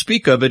Paul to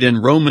speak of it in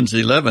Romans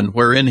 11,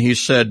 wherein he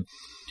said,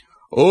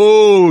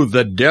 "Oh,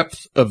 the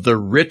depth of the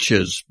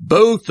riches,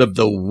 both of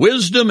the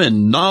wisdom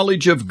and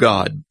knowledge of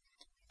God!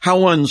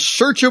 How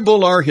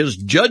unsearchable are his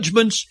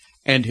judgments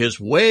and his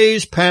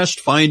ways past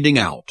finding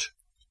out!"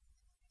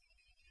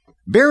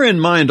 Bear in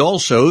mind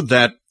also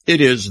that it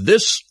is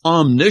this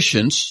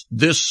omniscience,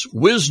 this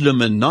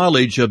wisdom and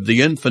knowledge of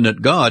the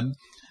infinite God,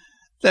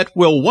 that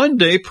will one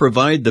day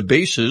provide the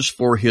basis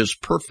for his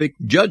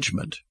perfect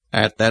judgment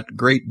at that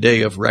great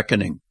day of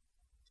reckoning.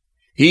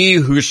 He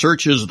who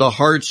searches the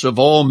hearts of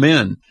all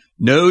men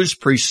knows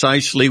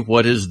precisely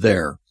what is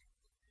there.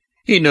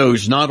 He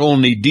knows not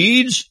only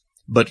deeds,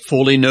 but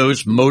fully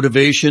knows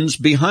motivations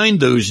behind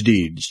those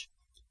deeds.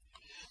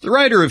 The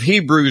writer of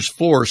Hebrews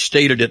 4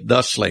 stated it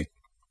thusly,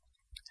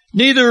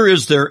 "Neither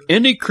is there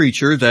any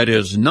creature that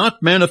is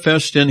not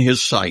manifest in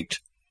his sight,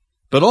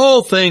 but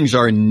all things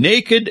are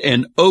naked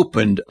and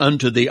opened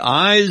unto the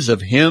eyes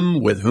of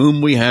him with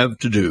whom we have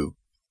to do."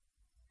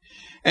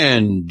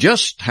 And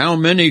just how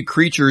many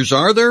creatures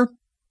are there?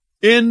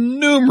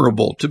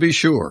 Innumerable, to be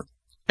sure.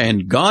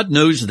 And God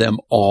knows them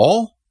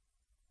all?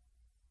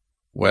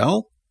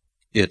 Well,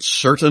 it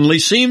certainly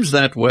seems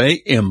that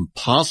way,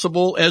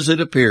 impossible as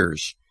it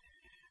appears.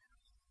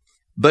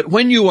 But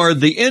when you are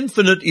the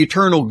infinite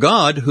eternal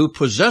God who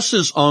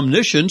possesses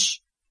omniscience,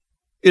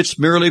 it's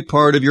merely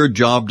part of your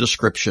job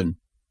description.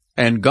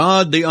 And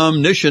God, the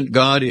omniscient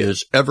God,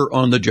 is ever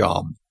on the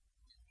job.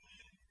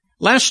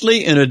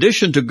 Lastly, in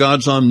addition to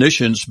God's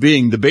omniscience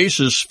being the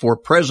basis for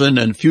present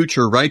and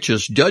future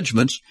righteous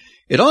judgments,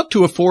 it ought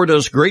to afford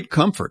us great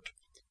comfort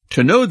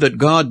to know that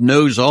God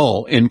knows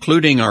all,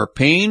 including our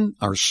pain,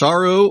 our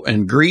sorrow,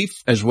 and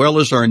grief, as well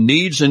as our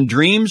needs and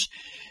dreams,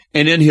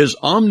 and in his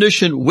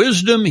omniscient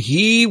wisdom,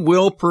 he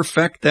will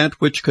perfect that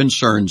which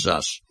concerns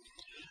us.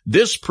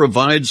 This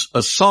provides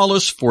a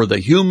solace for the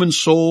human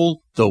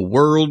soul the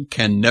world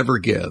can never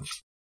give.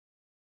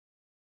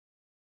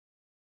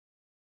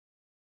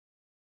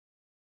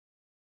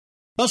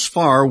 Thus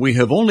far, we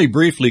have only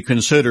briefly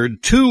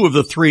considered two of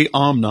the three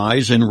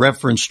omnis in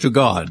reference to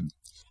God.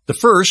 The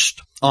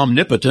first,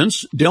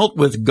 omnipotence, dealt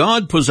with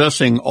God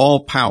possessing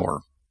all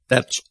power.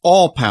 That's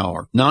all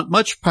power, not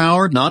much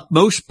power, not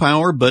most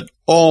power, but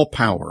all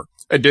power.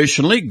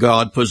 Additionally,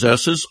 God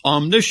possesses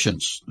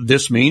omniscience.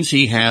 This means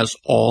he has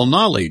all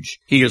knowledge.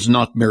 He is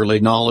not merely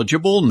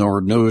knowledgeable, nor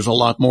knows a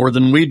lot more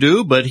than we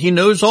do, but he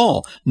knows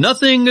all.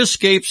 Nothing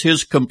escapes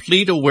his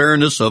complete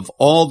awareness of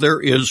all there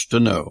is to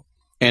know.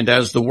 And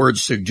as the word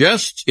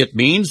suggests, it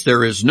means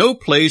there is no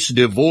place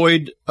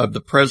devoid of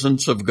the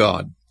presence of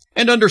God.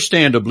 And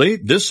understandably,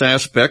 this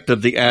aspect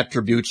of the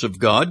attributes of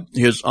God,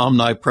 his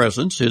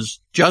omnipresence, is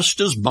just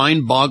as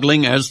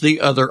mind-boggling as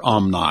the other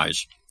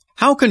omnis.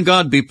 How can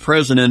God be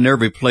present in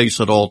every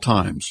place at all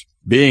times?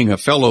 Being a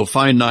fellow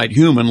finite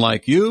human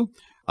like you,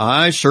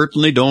 I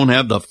certainly don't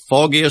have the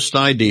foggiest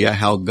idea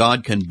how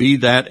God can be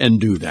that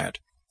and do that.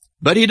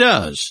 But he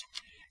does.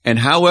 And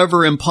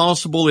however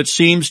impossible it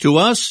seems to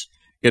us,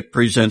 it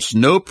presents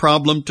no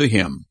problem to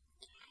him.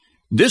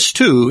 This,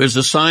 too, is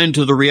assigned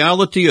to the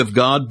reality of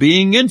God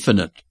being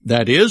infinite,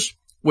 that is,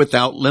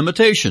 without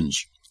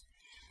limitations.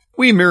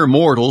 We mere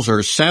mortals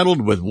are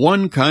saddled with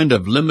one kind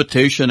of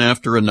limitation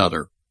after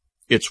another.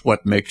 It's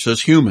what makes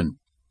us human.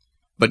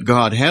 But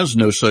God has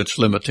no such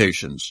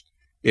limitations.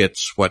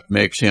 It's what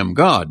makes him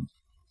God.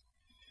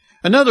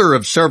 Another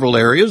of several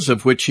areas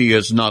of which he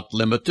is not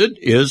limited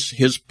is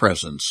his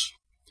presence.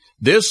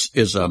 This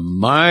is a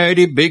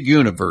mighty big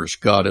universe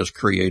God has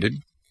created.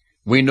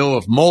 We know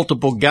of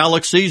multiple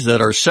galaxies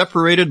that are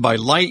separated by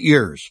light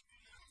years.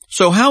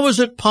 So how is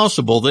it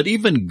possible that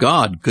even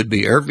God could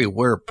be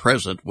everywhere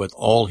present with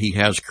all he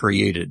has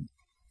created?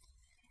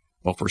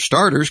 Well, for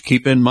starters,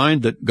 keep in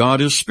mind that God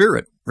is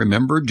spirit.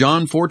 Remember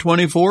John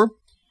 4:24?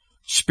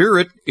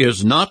 Spirit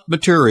is not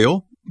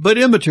material, but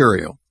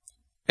immaterial.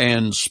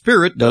 And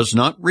spirit does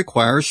not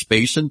require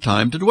space and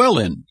time to dwell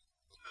in.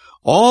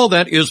 All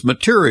that is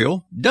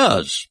material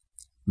does.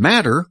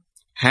 Matter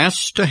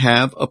has to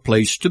have a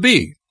place to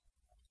be.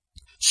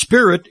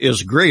 Spirit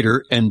is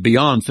greater and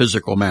beyond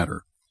physical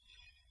matter.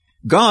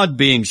 God,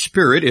 being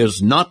spirit,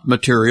 is not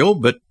material,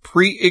 but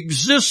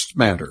pre-exists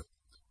matter.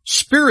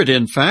 Spirit,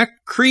 in fact,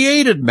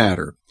 created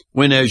matter,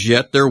 when as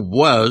yet there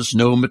was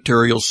no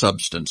material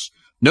substance,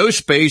 no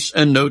space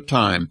and no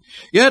time.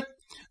 Yet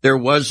there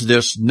was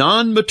this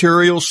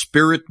non-material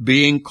spirit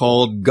being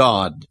called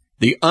God,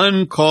 the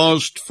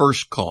uncaused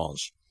first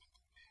cause.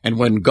 And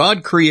when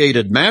God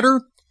created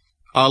matter,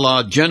 a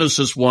la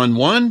Genesis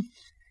 1:1,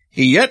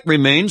 He yet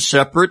remains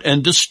separate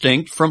and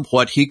distinct from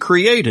what he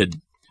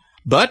created,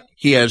 but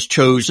he has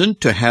chosen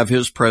to have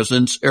his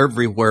presence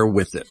everywhere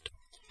with it.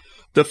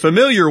 The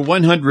familiar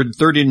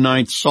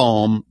 139th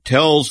Psalm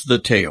tells the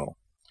tale.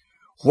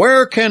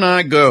 Where can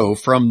I go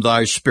from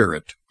thy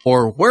spirit?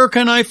 Or where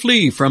can I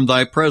flee from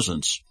thy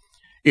presence?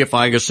 If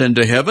I ascend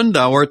to heaven,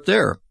 thou art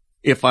there.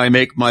 If I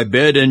make my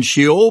bed in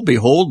Sheol,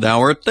 behold, thou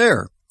art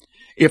there.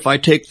 If I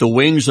take the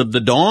wings of the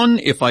dawn,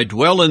 if I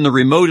dwell in the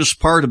remotest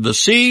part of the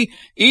sea,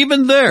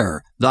 even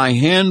there thy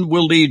hand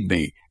will lead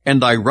me, and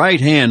thy right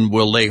hand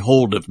will lay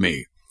hold of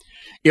me.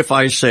 If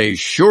I say,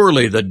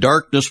 surely the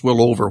darkness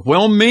will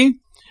overwhelm me,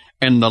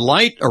 and the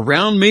light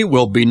around me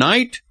will be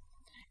night,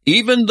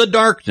 even the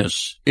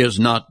darkness is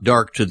not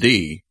dark to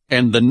thee,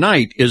 and the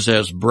night is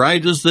as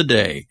bright as the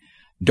day.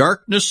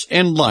 Darkness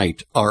and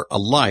light are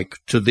alike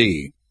to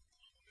thee.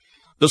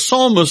 The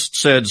psalmist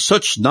said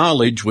such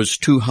knowledge was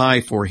too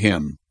high for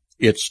him.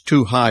 It's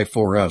too high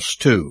for us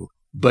too.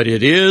 But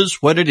it is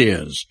what it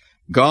is.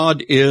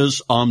 God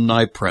is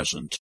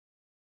omnipresent.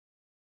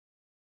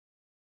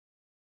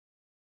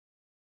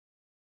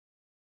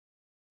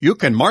 You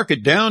can mark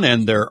it down,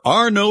 and there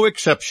are no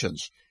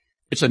exceptions.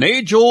 It's an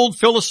age-old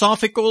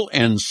philosophical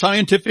and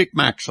scientific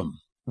maxim.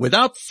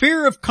 Without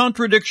fear of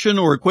contradiction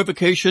or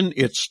equivocation,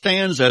 it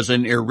stands as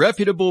an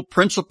irrefutable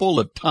principle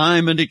of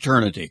time and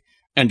eternity.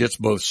 And it's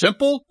both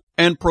simple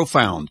and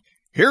profound.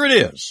 Here it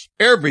is.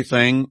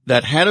 Everything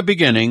that had a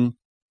beginning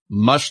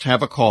must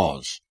have a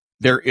cause.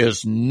 There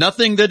is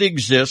nothing that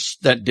exists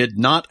that did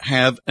not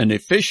have an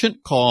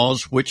efficient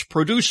cause which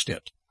produced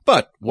it.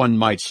 But one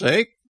might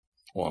say,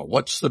 well,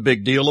 what's the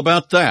big deal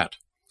about that?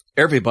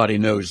 Everybody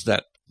knows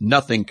that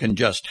nothing can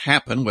just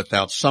happen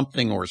without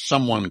something or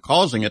someone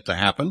causing it to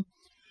happen.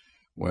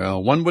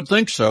 Well, one would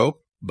think so,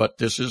 but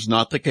this is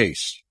not the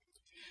case.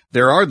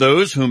 There are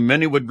those whom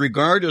many would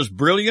regard as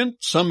brilliant,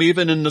 some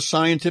even in the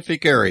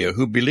scientific area,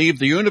 who believe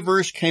the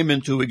universe came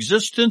into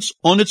existence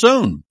on its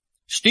own.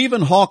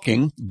 Stephen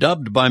Hawking,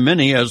 dubbed by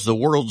many as the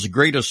world's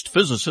greatest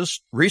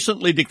physicist,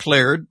 recently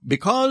declared,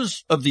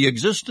 because of the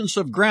existence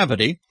of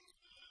gravity,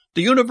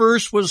 the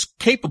universe was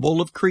capable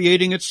of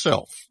creating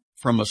itself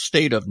from a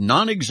state of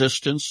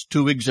non-existence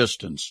to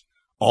existence,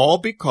 all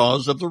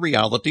because of the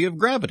reality of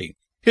gravity.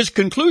 His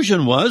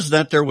conclusion was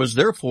that there was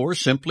therefore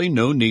simply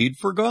no need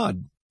for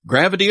God.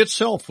 Gravity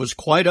itself was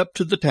quite up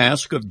to the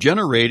task of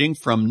generating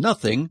from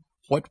nothing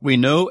what we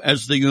know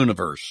as the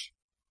universe.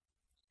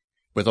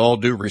 With all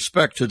due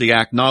respect to the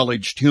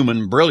acknowledged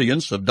human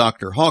brilliance of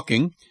Dr.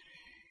 Hawking,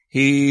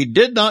 he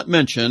did not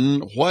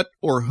mention what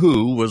or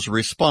who was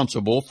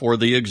responsible for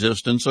the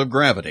existence of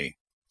gravity.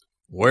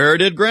 Where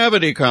did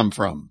gravity come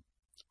from?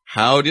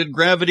 How did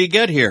gravity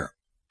get here?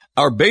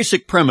 Our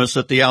basic premise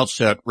at the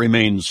outset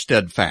remains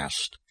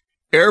steadfast.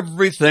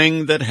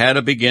 Everything that had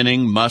a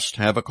beginning must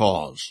have a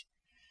cause.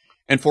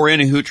 And for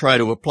any who try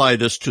to apply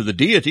this to the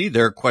deity,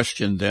 their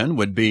question then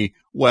would be,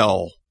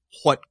 well,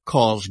 what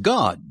caused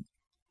God?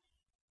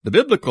 The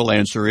biblical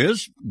answer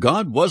is,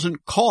 God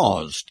wasn't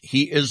caused.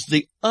 He is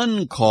the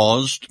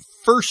uncaused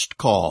first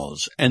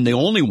cause, and the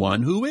only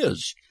one who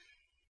is.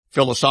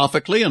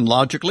 Philosophically and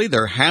logically,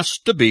 there has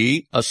to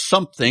be a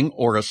something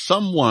or a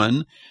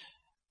someone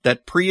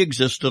that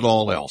pre-existed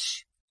all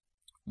else.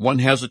 One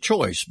has a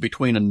choice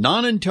between a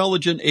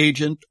non-intelligent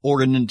agent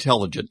or an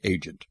intelligent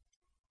agent.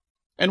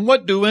 And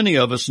what do any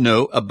of us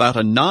know about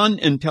a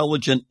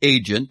non-intelligent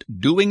agent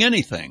doing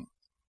anything?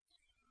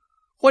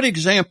 What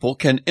example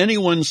can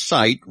anyone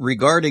cite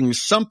regarding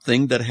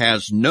something that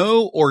has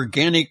no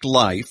organic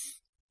life,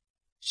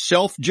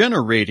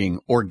 self-generating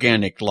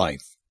organic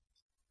life?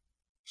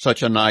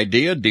 Such an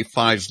idea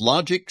defies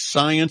logic,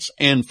 science,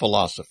 and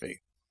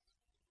philosophy.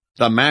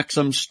 The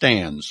maxim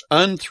stands,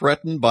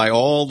 unthreatened by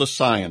all the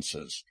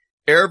sciences.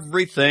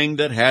 Everything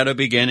that had a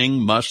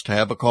beginning must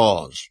have a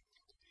cause.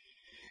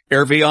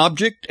 Every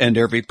object and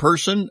every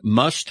person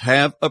must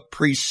have a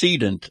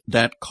precedent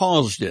that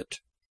caused it.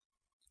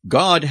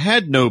 God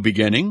had no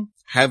beginning,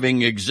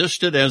 having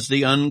existed as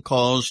the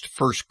uncaused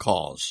first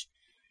cause.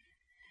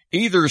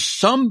 Either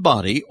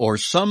somebody or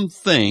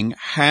something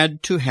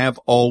had to have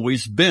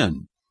always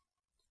been.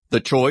 The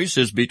choice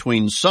is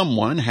between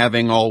someone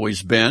having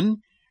always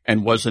been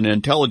and was an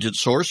intelligent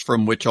source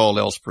from which all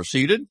else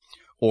proceeded,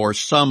 or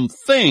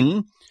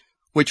something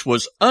which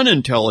was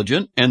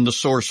unintelligent and the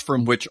source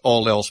from which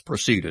all else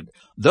proceeded.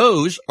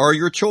 Those are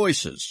your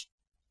choices.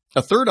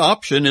 A third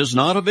option is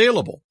not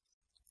available.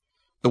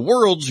 The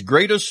world's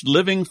greatest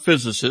living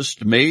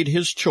physicist made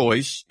his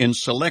choice in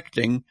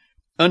selecting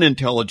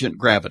unintelligent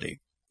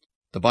gravity.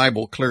 The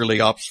Bible clearly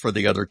opts for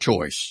the other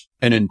choice.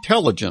 An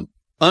intelligent,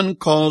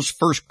 uncaused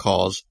first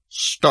cause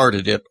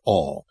started it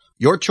all.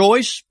 Your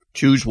choice?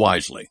 Choose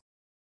wisely.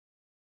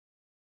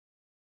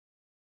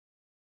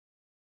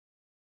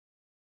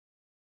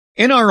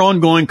 In our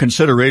ongoing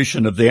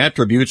consideration of the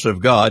attributes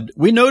of God,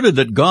 we noted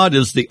that God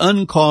is the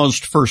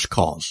uncaused first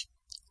cause.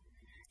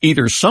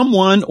 Either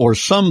someone or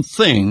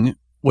something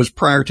was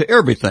prior to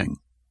everything,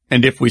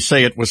 and if we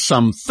say it was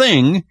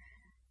something,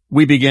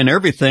 we begin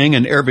everything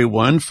and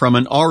everyone from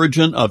an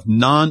origin of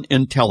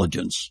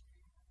non-intelligence.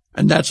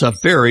 And that's a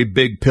very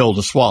big pill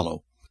to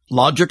swallow.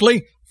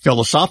 Logically,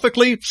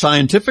 philosophically,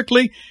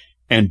 scientifically,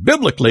 and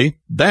biblically,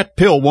 that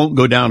pill won't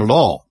go down at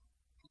all.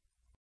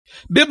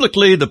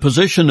 Biblically, the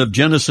position of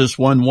Genesis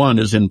 1:1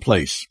 is in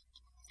place.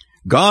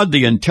 God,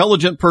 the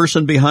intelligent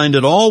person behind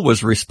it all,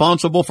 was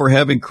responsible for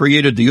having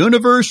created the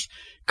universe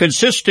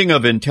consisting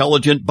of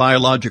intelligent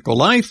biological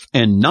life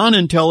and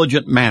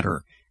non-intelligent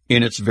matter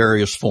in its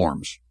various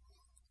forms.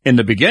 In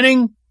the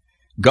beginning,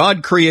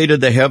 God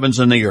created the heavens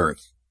and the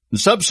earth. The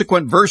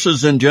subsequent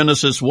verses in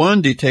Genesis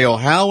 1 detail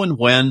how and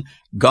when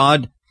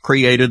God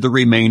created the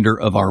remainder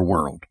of our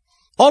world.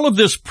 All of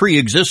this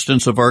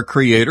pre-existence of our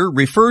Creator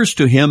refers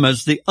to Him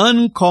as the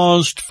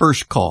uncaused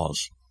first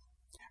cause.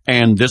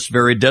 And this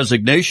very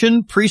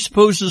designation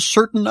presupposes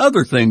certain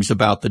other things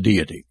about the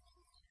deity.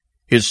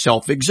 His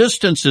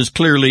self-existence is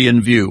clearly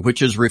in view,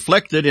 which is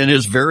reflected in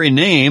His very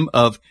name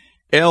of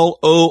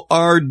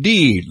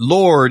L-O-R-D,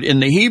 Lord, in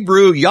the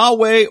Hebrew,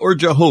 Yahweh or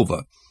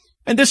Jehovah.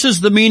 And this is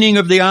the meaning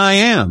of the I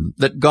am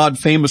that God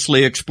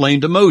famously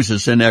explained to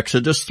Moses in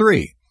Exodus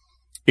 3.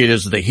 It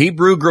is the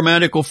Hebrew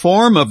grammatical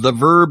form of the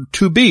verb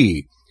to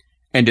be,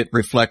 and it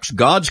reflects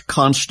God's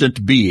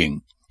constant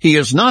being. He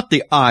is not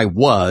the I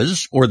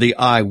was or the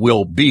I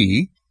will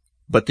be,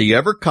 but the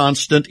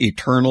ever-constant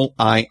eternal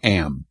I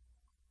am.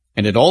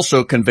 And it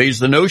also conveys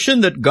the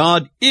notion that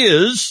God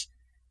is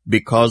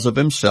because of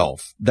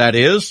Himself, that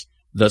is,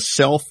 the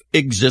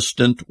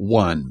self-existent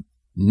one.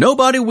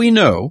 Nobody we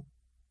know,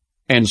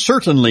 and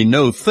certainly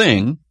no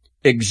thing,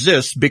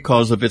 exists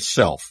because of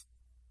itself.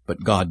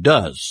 But God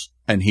does,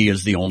 and He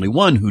is the only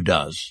one who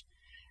does.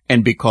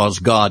 And because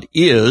God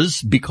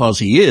is, because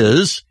He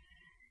is,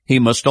 He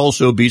must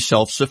also be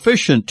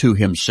self-sufficient to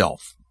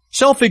Himself.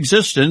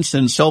 Self-existence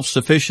and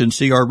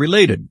self-sufficiency are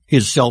related.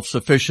 His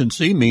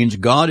self-sufficiency means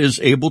God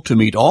is able to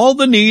meet all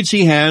the needs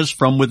He has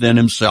from within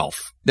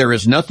Himself. There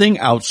is nothing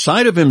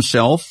outside of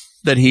Himself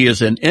that He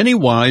is in any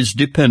wise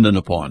dependent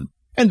upon.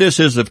 And this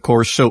is, of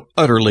course, so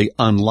utterly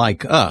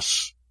unlike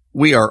us.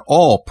 We are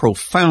all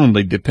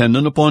profoundly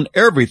dependent upon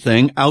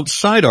everything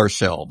outside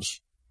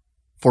ourselves.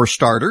 For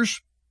starters,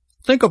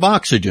 think of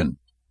oxygen.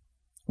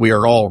 We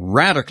are all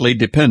radically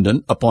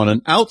dependent upon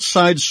an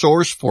outside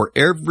source for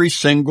every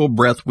single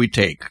breath we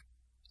take.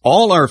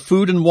 All our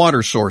food and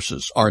water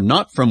sources are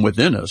not from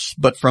within us,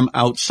 but from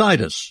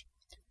outside us.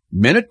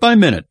 Minute by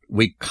minute,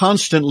 we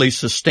constantly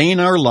sustain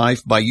our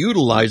life by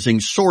utilizing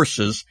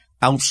sources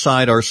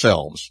outside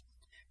ourselves.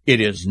 It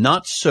is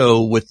not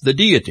so with the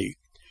deity.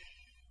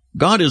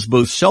 God is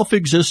both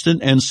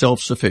self-existent and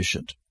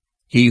self-sufficient.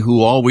 He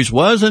who always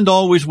was and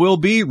always will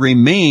be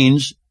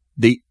remains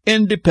the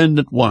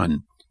independent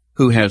one,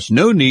 who has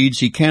no needs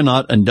He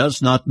cannot and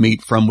does not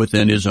meet from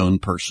within His own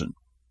person.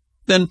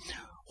 Then,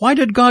 why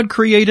did God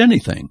create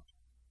anything?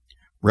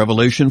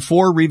 Revelation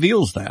 4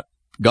 reveals that.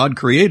 God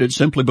created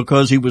simply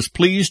because He was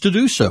pleased to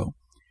do so.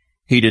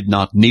 He did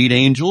not need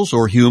angels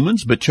or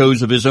humans, but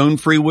chose of His own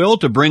free will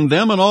to bring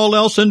them and all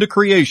else into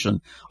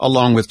creation,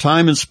 along with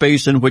time and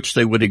space in which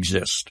they would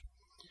exist.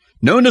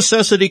 No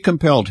necessity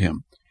compelled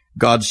Him.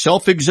 God's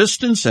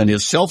self-existence and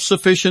His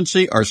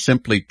self-sufficiency are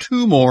simply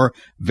two more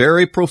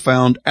very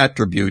profound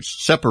attributes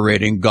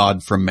separating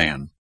God from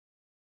man.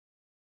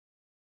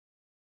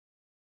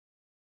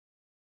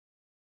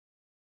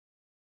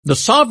 The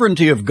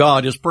sovereignty of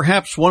God is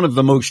perhaps one of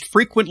the most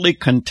frequently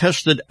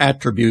contested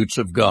attributes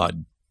of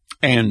God.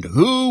 And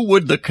who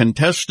would the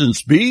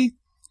contestants be?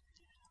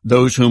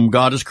 Those whom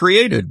God has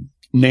created,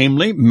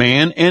 namely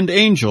man and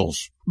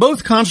angels.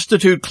 Both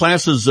constitute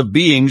classes of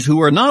beings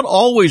who are not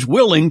always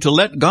willing to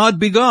let God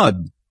be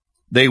God.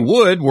 They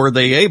would, were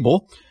they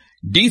able,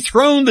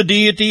 dethrone the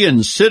deity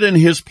and sit in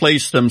His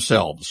place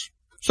themselves.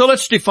 So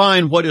let's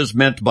define what is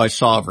meant by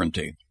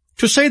sovereignty.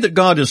 To say that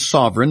God is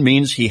sovereign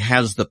means He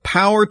has the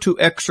power to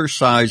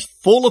exercise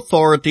full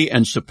authority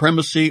and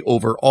supremacy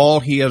over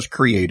all He has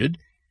created,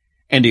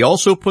 and He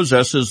also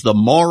possesses the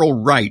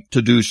moral right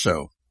to do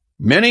so.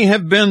 Many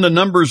have been the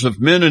numbers of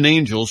men and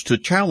angels to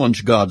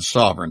challenge God's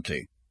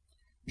sovereignty.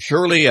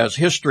 Surely, as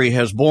history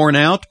has borne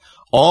out,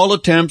 all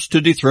attempts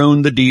to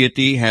dethrone the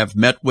deity have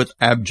met with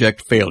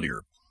abject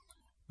failure.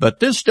 But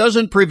this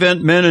doesn't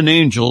prevent men and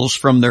angels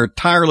from their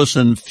tireless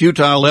and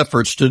futile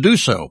efforts to do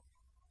so.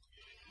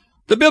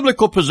 The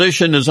biblical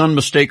position is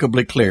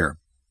unmistakably clear.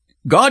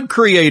 God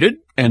created,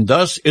 and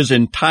thus is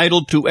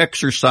entitled to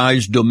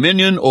exercise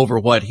dominion over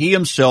what He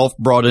Himself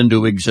brought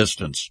into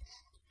existence.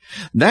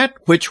 That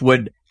which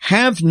would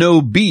have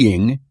no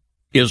being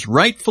is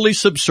rightfully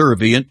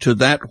subservient to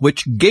that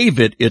which gave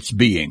it its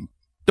being.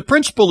 The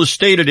principle is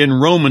stated in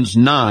Romans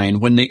 9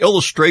 when the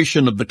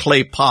illustration of the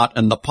clay pot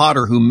and the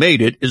potter who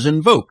made it is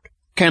invoked.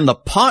 Can the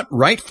pot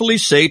rightfully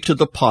say to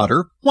the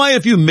potter, "Why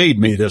have you made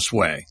me this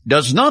way?"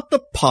 Does not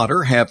the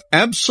potter have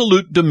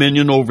absolute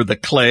dominion over the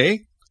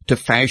clay to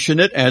fashion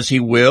it as he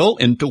will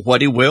into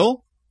what he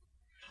will?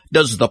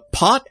 Does the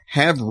pot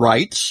have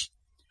rights?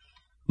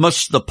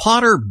 Must the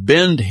potter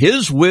bend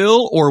his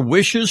will or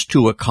wishes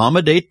to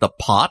accommodate the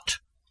pot?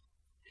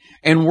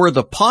 And were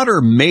the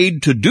potter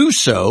made to do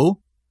so,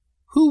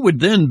 who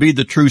would then be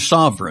the true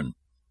sovereign?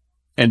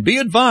 And be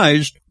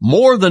advised,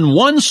 more than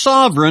one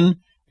sovereign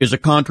is a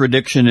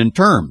contradiction in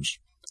terms.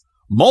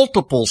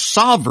 Multiple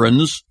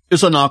sovereigns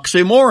is an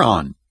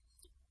oxymoron.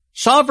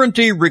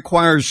 Sovereignty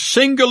requires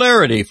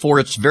singularity for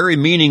its very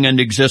meaning and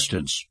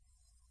existence.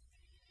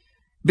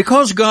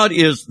 Because God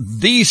is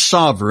the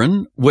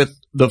sovereign with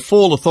the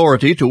full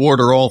authority to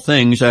order all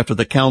things after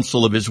the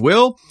counsel of his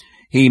will,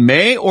 he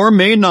may or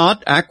may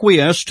not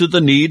acquiesce to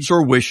the needs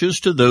or wishes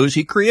to those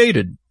he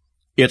created.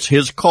 It's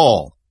his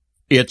call.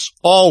 It's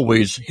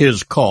always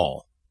his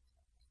call.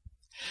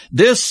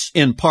 This,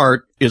 in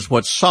part, is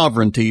what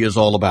sovereignty is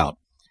all about.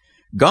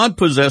 God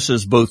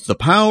possesses both the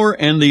power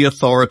and the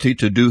authority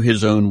to do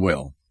his own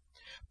will.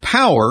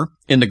 Power,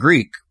 in the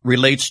Greek,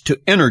 relates to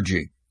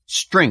energy,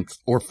 strength,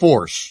 or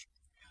force.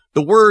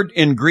 The word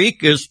in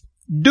Greek is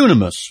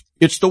dunamis.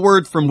 It's the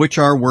word from which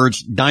our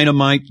words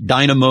dynamite,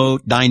 dynamo,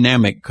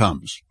 dynamic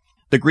comes.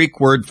 The Greek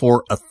word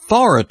for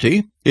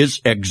authority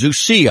is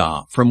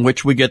exousia, from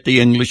which we get the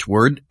English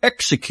word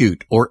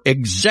execute or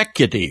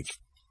executive.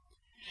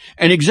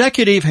 An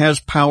executive has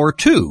power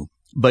too,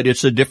 but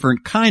it's a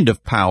different kind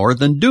of power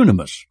than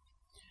dunamis.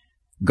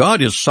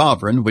 God is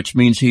sovereign, which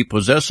means he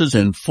possesses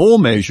in full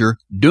measure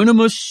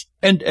dunamis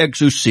and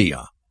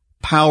exousia,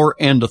 power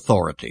and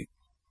authority.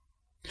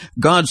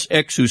 God's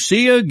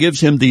exousia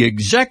gives him the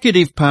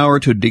executive power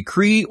to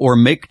decree or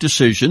make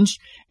decisions,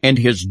 and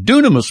his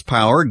dunamis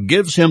power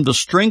gives him the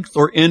strength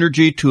or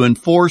energy to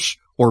enforce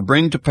or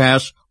bring to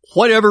pass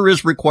whatever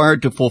is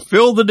required to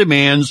fulfill the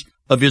demands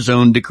of his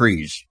own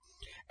decrees.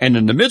 And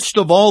in the midst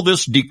of all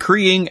this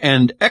decreeing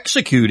and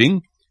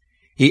executing,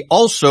 he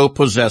also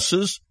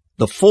possesses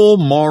the full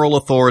moral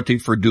authority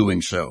for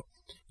doing so.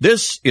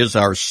 This is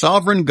our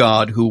sovereign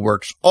God who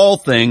works all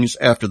things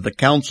after the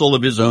counsel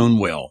of his own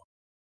will.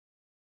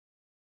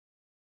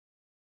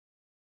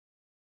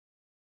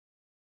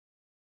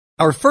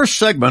 Our first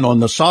segment on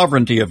the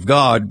sovereignty of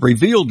God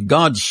revealed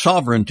God's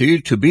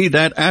sovereignty to be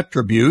that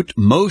attribute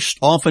most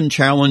often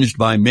challenged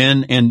by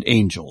men and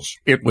angels.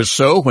 It was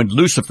so when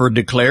Lucifer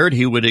declared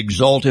he would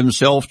exalt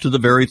himself to the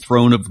very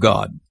throne of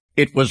God.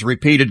 It was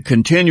repeated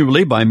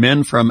continually by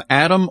men from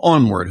Adam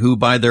onward, who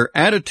by their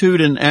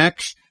attitude and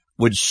acts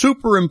would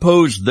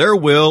superimpose their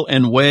will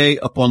and way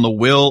upon the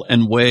will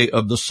and way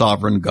of the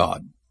sovereign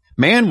God.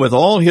 Man, with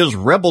all his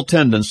rebel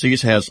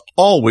tendencies, has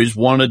always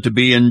wanted to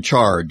be in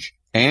charge,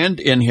 and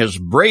in his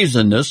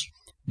brazenness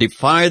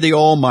defy the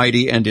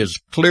Almighty and his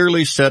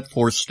clearly set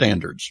forth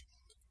standards.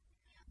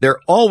 There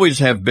always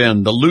have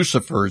been the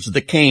Lucifers, the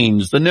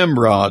Cains, the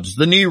Nimrods,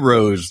 the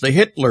Neros, the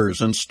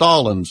Hitlers and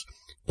Stalins,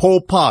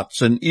 Pol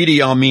Pots and Idi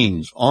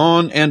Amins,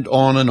 on and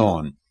on and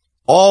on.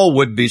 All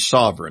would be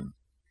sovereign.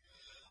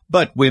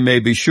 But we may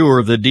be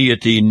sure the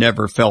deity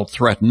never felt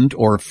threatened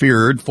or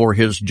feared for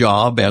his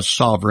job as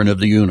sovereign of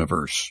the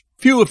universe.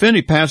 Few, if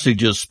any,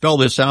 passages spell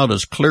this out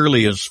as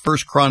clearly as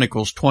 1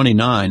 Chronicles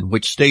 29,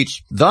 which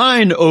states,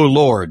 "Thine, O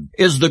Lord,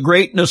 is the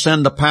greatness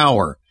and the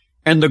power,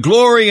 and the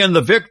glory and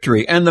the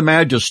victory and the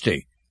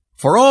majesty.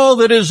 For all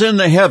that is in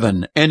the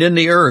heaven and in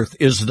the earth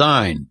is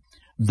thine.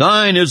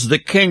 Thine is the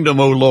kingdom,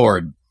 O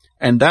Lord,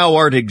 and thou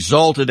art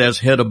exalted as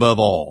head above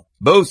all.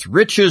 Both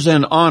riches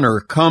and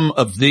honor come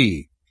of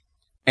thee,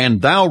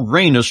 and thou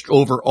reignest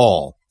over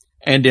all.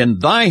 And in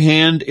thy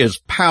hand is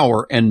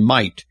power and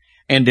might,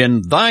 and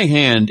in thy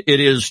hand it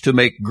is to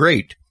make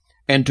great,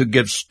 and to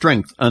give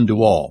strength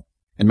unto all."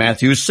 And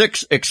Matthew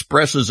 6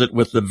 expresses it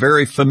with the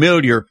very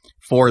familiar,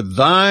 "For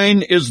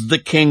thine is the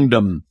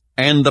kingdom,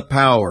 and the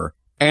power,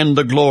 and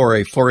the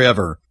glory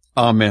forever.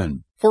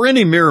 Amen." For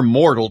any mere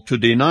mortal to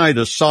deny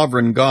the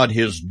sovereign God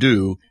his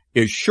due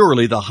is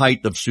surely the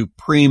height of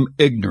supreme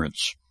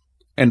ignorance.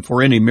 And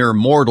for any mere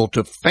mortal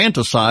to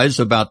fantasize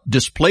about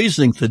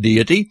displacing the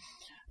deity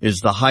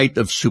is the height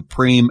of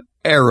supreme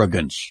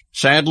arrogance.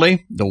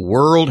 Sadly, the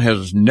world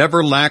has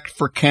never lacked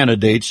for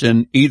candidates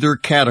in either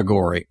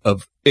category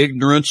of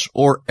ignorance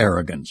or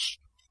arrogance.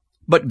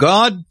 But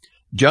God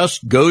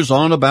just goes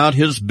on about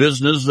his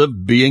business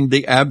of being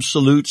the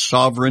absolute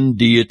sovereign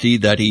deity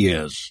that he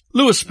is.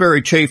 Louis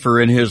Sperry Chafer,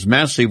 in his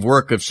massive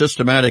work of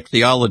systematic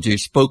theology,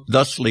 spoke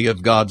thusly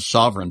of God's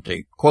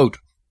sovereignty, quote,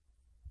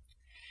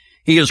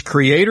 "He is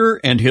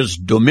creator and his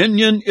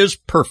dominion is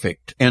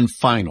perfect and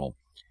final.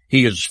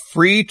 He is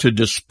free to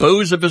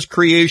dispose of his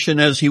creation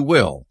as he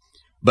will,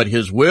 but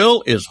his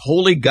will is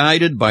wholly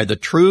guided by the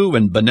true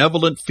and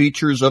benevolent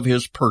features of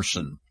his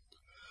person.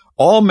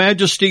 All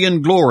majesty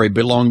and glory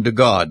belong to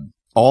God.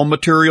 All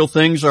material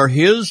things are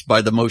his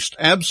by the most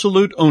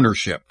absolute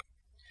ownership.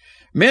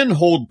 Men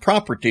hold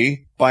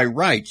property by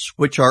rights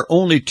which are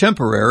only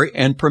temporary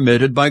and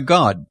permitted by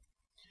God."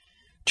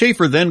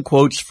 Chafer then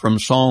quotes from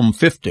Psalm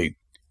 50,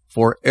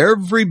 "For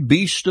every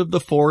beast of the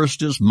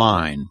forest is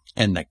mine,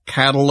 and the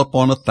cattle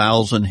upon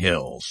 1,000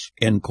 hills."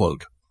 End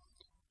quote.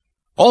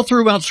 All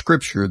throughout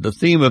Scripture, the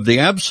theme of the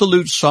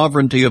absolute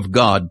sovereignty of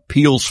God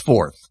peals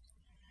forth.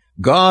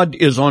 God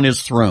is on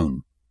his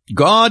throne.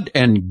 God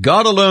and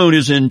God alone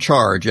is in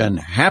charge, and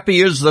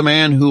happy is the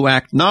man who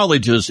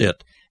acknowledges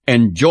it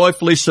and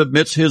joyfully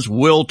submits his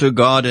will to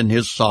God and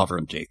his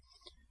sovereignty.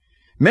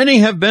 Many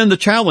have been the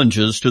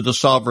challenges to the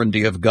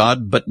sovereignty of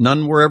God, but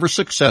none were ever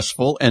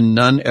successful and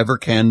none ever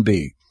can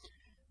be.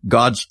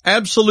 God's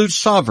absolute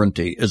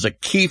sovereignty is a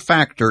key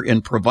factor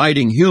in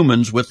providing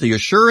humans with the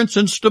assurance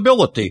and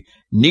stability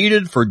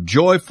needed for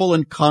joyful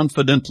and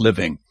confident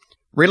living.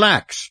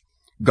 Relax.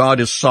 God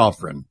is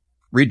sovereign.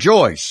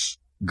 Rejoice.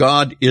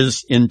 God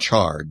is in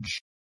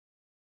charge.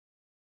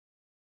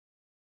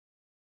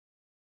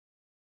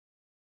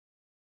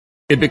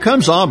 It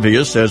becomes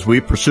obvious as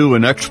we pursue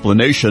an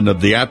explanation of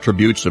the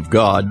attributes of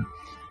God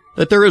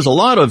that there is a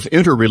lot of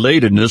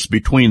interrelatedness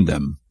between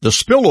them. The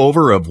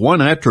spillover of one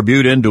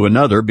attribute into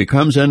another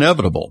becomes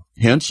inevitable.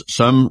 Hence,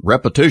 some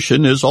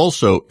repetition is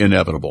also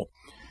inevitable.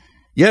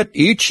 Yet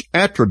each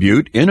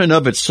attribute in and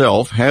of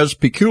itself has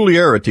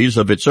peculiarities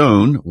of its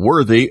own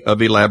worthy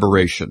of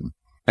elaboration.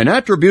 An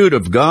attribute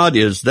of God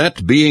is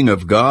that being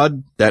of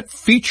God, that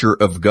feature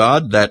of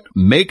God that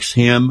makes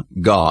him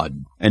God.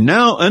 And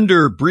now,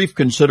 under brief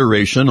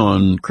consideration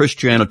on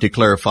Christianity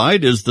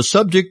Clarified, is the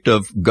subject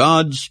of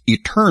God's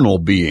eternal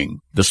being.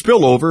 The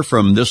spillover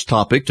from this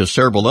topic to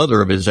several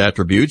other of his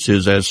attributes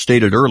is, as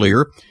stated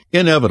earlier,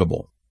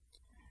 inevitable.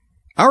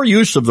 Our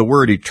use of the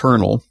word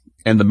eternal,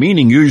 and the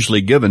meaning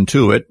usually given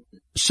to it,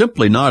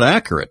 simply not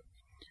accurate.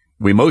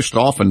 We most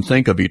often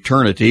think of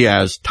eternity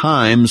as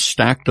time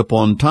stacked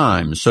upon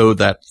time, so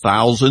that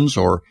thousands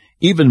or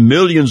even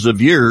millions of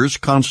years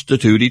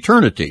constitute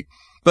eternity.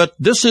 But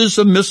this is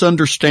a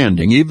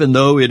misunderstanding, even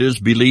though it is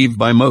believed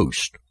by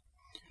most.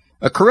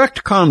 A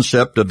correct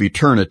concept of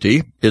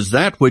eternity is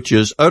that which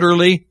is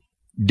utterly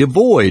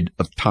devoid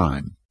of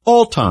time,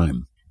 all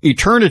time.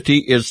 Eternity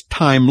is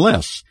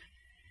timeless.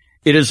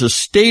 It is a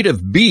state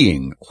of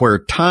being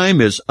where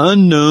time is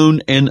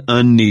unknown and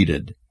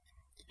unneeded.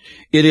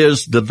 It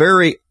is the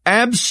very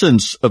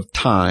absence of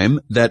time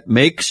that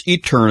makes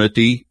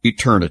eternity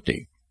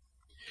eternity.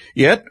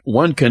 Yet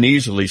one can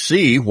easily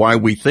see why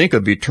we think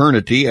of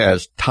eternity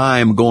as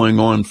time going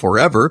on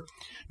forever,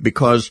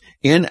 because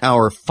in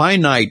our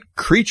finite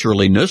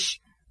creatureliness,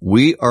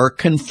 we are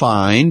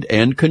confined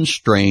and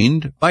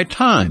constrained by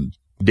time.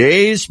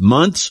 Days,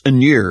 months,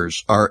 and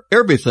years are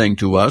everything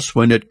to us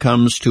when it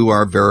comes to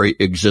our very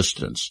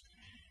existence.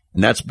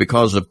 And that's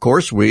because, of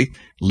course, we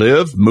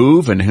live,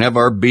 move, and have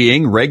our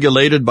being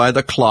regulated by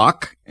the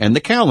clock and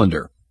the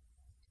calendar.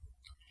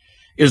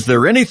 Is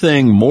there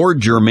anything more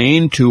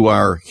germane to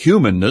our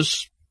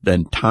humanness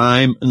than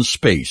time and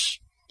space?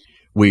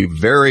 We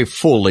very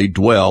fully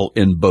dwell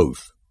in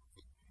both.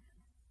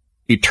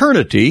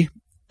 Eternity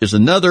is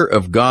another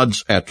of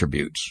God's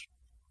attributes.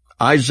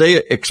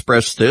 Isaiah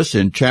expressed this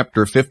in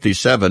chapter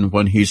 57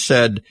 when he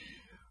said,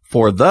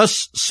 "For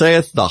thus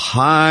saith the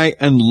high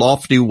and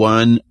lofty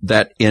one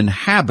that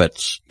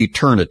inhabits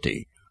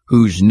eternity,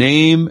 whose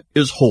name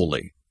is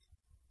holy."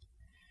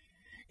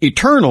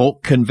 Eternal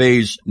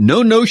conveys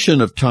no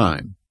notion of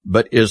time,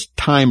 but is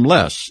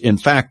timeless. In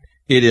fact,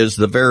 it is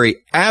the very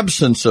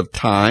absence of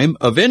time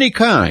of any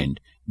kind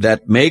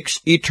that makes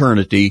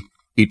eternity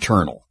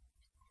eternal.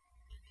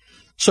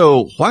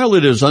 So, while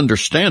it is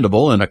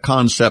understandable and a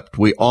concept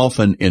we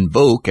often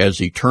invoke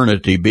as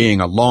eternity being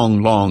a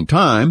long, long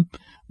time,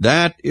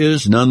 that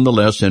is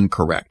nonetheless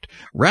incorrect.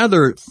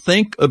 Rather,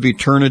 think of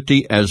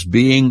eternity as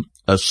being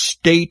a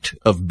state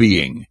of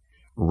being,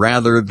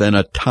 rather than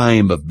a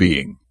time of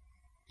being.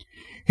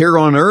 Here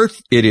on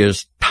earth, it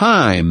is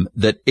time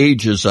that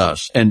ages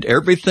us and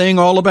everything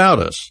all about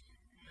us.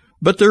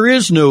 But there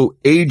is no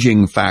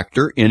aging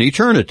factor in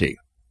eternity.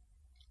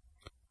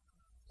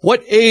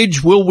 What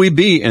age will we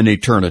be in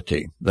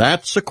eternity?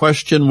 That's a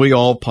question we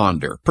all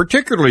ponder,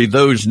 particularly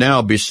those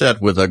now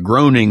beset with a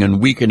groaning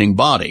and weakening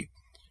body.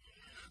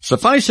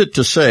 Suffice it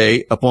to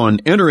say, upon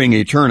entering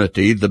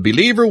eternity, the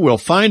believer will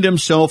find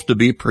himself to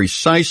be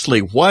precisely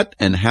what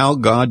and how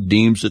God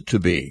deems it to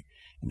be.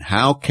 And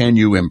how can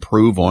you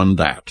improve on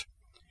that?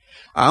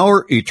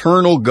 Our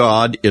eternal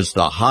God is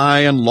the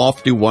high and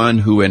lofty one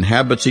who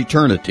inhabits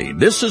eternity.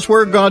 This is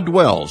where God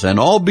dwells, and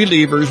all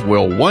believers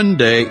will one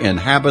day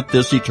inhabit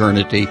this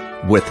eternity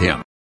with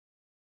him.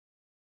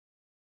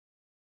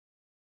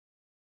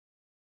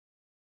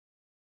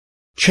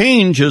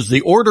 Change is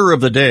the order of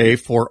the day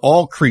for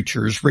all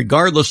creatures,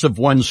 regardless of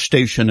one's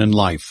station in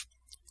life.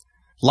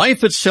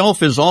 Life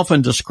itself is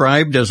often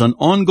described as an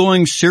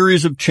ongoing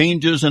series of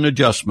changes and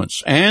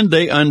adjustments, and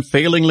they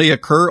unfailingly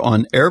occur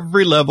on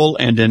every level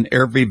and in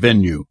every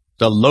venue.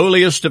 The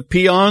lowliest of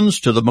peons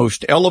to the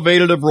most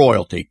elevated of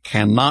royalty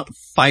cannot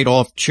fight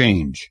off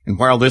change. And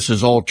while this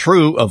is all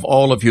true of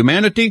all of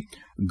humanity,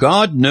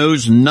 God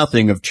knows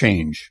nothing of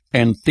change.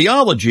 And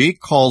theology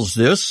calls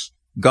this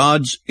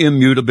God's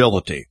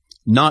immutability,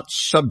 not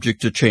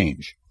subject to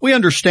change. We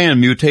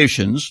understand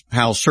mutations,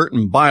 how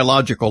certain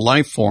biological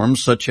life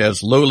forms, such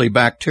as lowly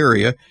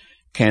bacteria,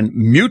 can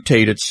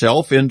mutate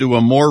itself into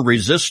a more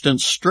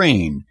resistant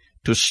strain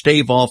to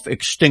stave off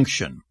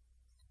extinction.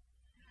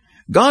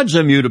 God's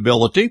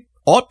immutability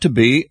ought to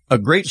be a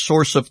great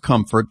source of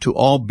comfort to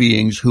all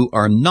beings who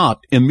are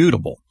not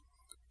immutable.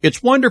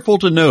 It's wonderful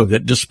to know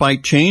that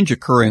despite change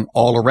occurring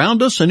all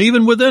around us and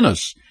even within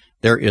us,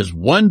 there is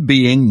one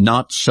being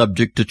not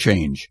subject to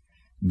change.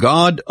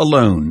 God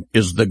alone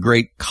is the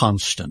great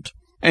constant,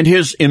 and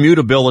his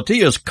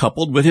immutability is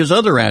coupled with his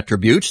other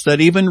attributes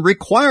that even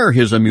require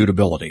his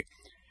immutability.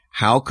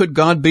 How could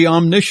God be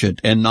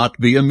omniscient and not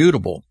be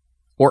immutable?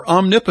 Or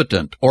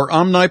omnipotent or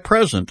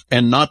omnipresent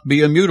and not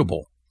be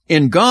immutable?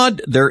 In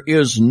God there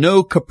is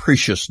no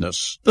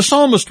capriciousness. The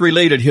psalmist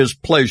related his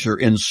pleasure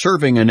in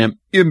serving an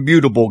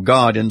immutable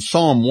God in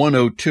Psalm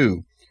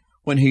 102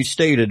 when he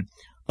stated,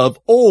 "Of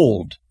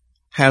old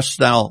hast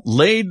thou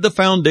laid the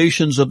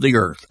foundations of the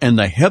earth, and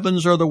the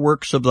heavens are the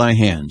works of thy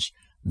hands.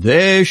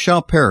 They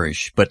shall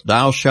perish, but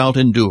thou shalt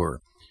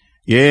endure.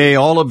 Yea,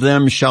 all of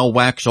them shall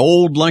wax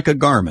old like a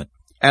garment.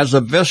 As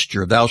a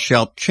vesture thou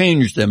shalt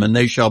change them, and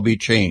they shall be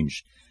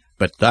changed.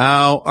 But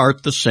thou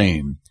art the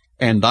same,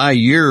 and thy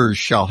years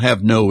shall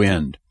have no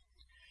end."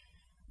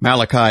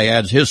 Malachi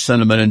adds his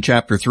sentiment in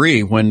chapter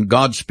 3 when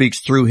God speaks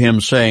through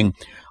him saying,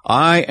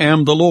 "I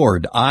am the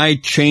Lord, I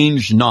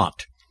change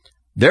not.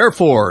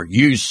 Therefore,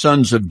 ye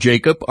sons of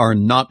Jacob are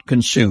not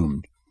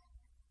consumed."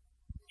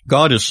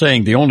 God is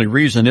saying the only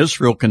reason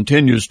Israel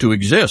continues to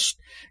exist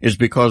is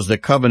because the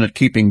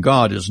covenant-keeping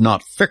God is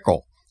not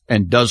fickle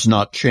and does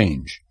not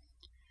change.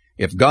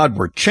 If God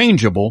were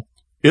changeable,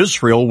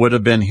 Israel would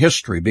have been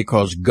history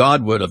because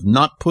God would have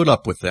not put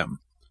up with them.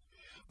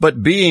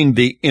 But being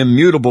the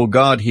immutable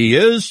God he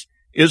is,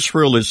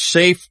 Israel is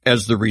safe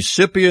as the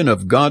recipient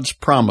of God's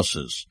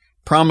promises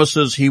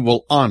he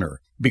will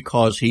honor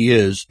because he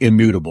is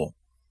immutable.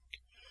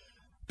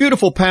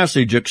 Beautiful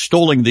passage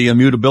extolling the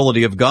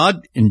immutability of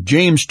God in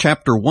James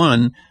chapter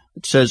 1.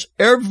 It says,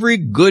 "Every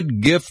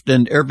good gift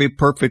and every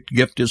perfect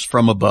gift is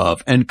from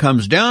above, and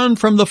comes down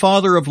from the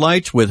Father of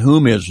lights, with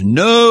whom is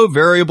no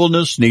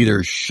variableness,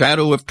 neither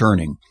shadow of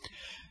turning."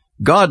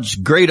 God's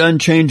great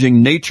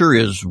unchanging nature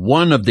is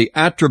one of the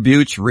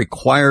attributes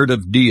required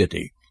of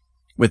deity.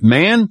 With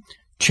man,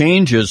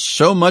 change is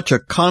so much a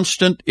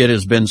constant, it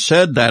has been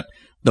said that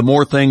the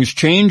more things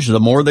change, the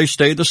more they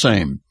stay the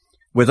same.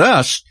 With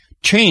us,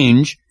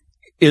 change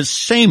is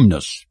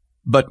sameness.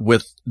 But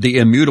with the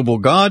immutable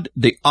God,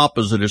 the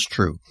opposite is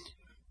true.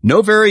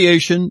 No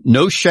variation,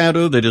 no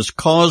shadow that is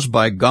caused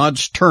by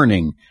God's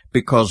turning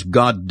because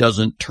God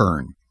doesn't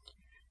turn.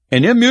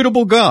 An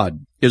immutable God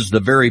is the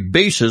very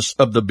basis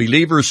of the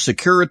believer's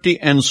security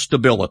and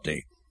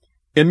stability.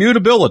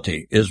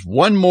 Immutability is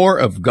one more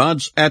of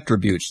God's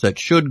attributes that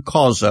should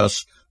cause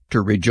us to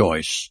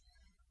rejoice.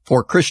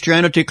 For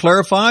Christianity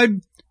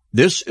Clarified,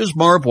 this is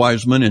Marv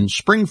Wiseman in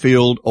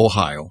Springfield,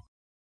 Ohio.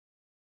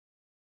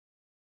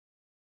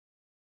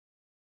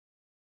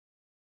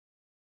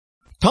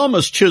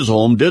 Thomas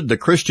Chisholm did the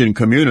Christian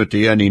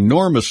community an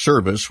enormous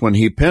service when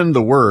he penned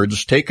the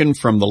words taken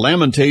from the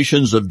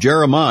Lamentations of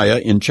Jeremiah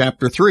in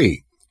chapter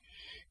 3.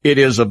 "It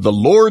is of the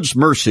Lord's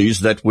mercies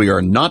that we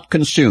are not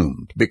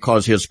consumed,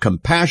 because his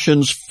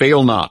compassions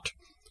fail not.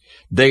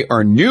 They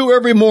are new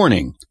every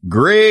morning.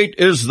 Great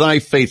is thy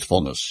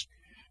faithfulness."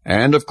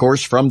 And, of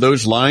course, from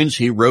those lines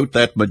he wrote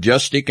that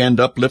majestic and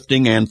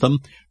uplifting anthem,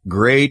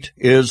 "Great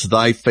is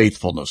thy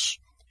faithfulness."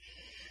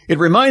 It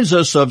reminds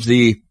us of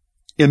the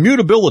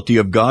immutability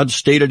of God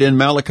stated in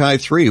Malachi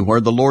 3,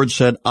 where the Lord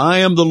said, "I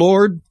am the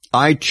Lord,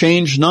 I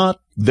change not,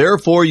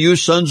 therefore you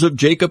sons of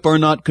Jacob are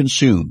not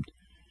consumed."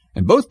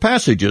 And both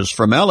passages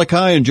from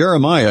Malachi and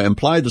Jeremiah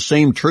imply the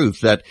same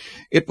truth, that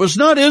it was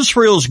not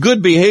Israel's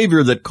good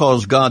behavior that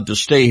caused God to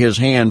stay his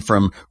hand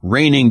from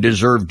raining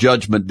deserved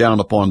judgment down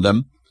upon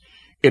them.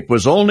 It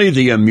was only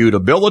the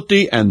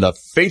immutability and the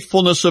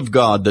faithfulness of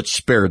God that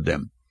spared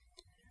them.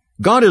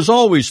 God is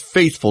always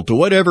faithful to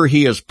whatever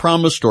he has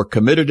promised or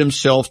committed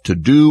himself to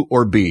do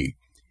or be.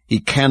 He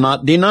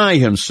cannot deny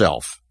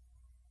himself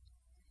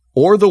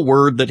or the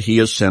word that he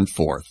has sent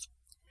forth.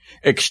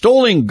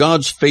 Extolling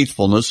God's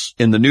faithfulness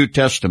in the New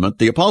Testament,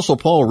 the Apostle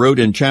Paul wrote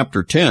in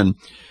chapter 10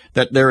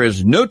 that there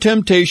is no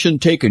temptation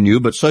taken you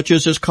but such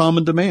as is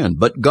common to man.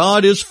 But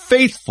God is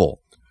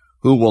faithful,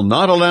 who will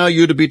not allow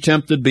you to be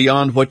tempted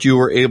beyond what you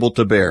are able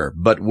to bear,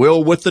 but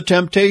will with the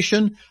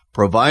temptation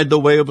provide the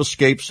way of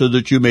escape so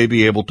that you may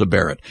be able to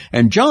bear it.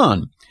 And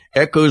John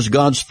echoes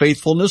God's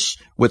faithfulness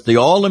with the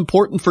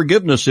all-important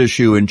forgiveness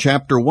issue in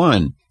chapter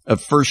 1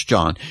 of 1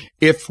 John.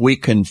 "If we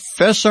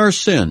confess our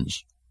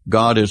sins,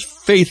 God is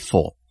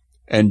faithful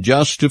and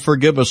just to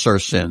forgive us our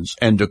sins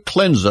and to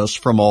cleanse us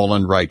from all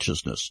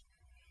unrighteousness."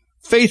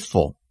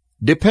 Faithful,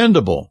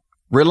 dependable,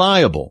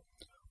 reliable,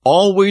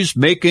 always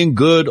making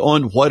good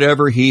on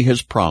whatever he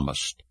has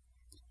promised.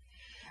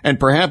 And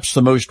perhaps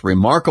the most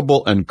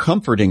remarkable and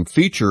comforting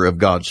feature of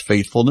God's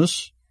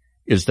faithfulness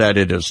is that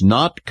it is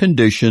not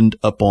conditioned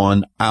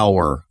upon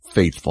our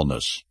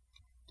faithfulness.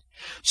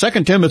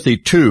 2 Timothy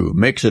 2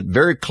 makes it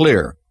very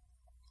clear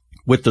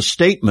with the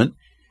statement,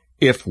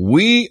 "If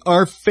we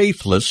are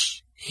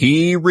faithless,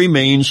 he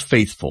remains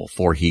faithful,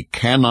 for he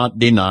cannot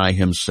deny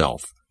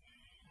himself."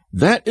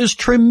 That is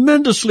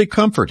tremendously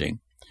comforting.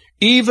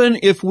 Even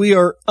if we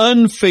are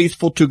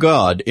unfaithful to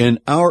God in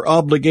our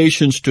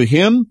obligations to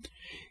him,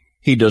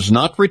 he does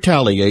not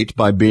retaliate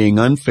by being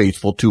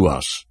unfaithful to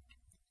us.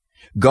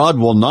 God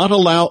will not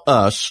allow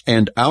us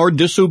and our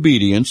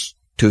disobedience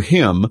to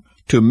him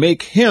to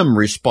make him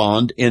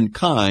respond in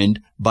kind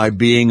by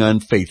being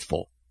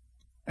unfaithful.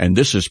 And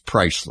this is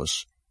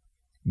priceless.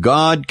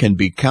 God can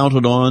be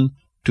counted on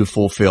to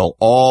fulfill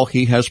all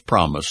he has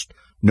promised,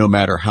 no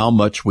matter how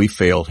much we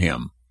fail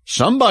him.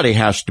 Somebody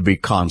has to be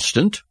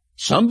constant.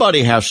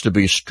 Somebody has to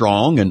be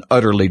strong and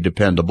utterly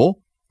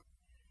dependable.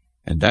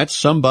 And that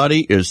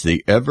somebody is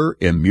the ever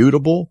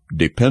immutable,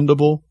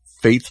 dependable,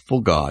 faithful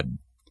God.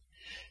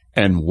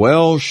 And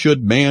well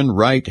should man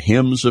write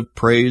hymns of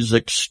praise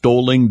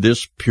extolling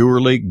this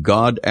purely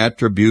God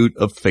attribute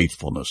of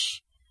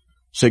faithfulness.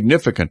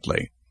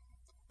 Significantly,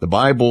 the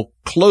Bible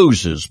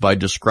closes by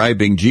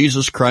describing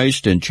Jesus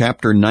Christ in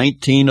chapter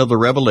 19 of the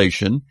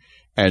Revelation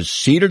as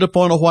seated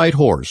upon a white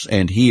horse,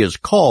 and he is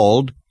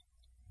called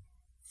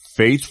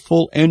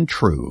faithful and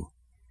true,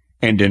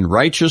 and in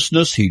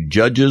righteousness he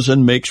judges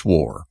and makes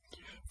war.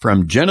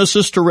 From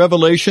Genesis to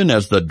Revelation,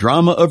 as the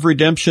drama of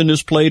redemption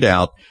is played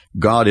out,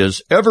 God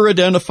is ever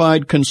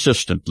identified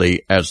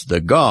consistently as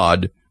the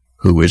God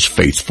who is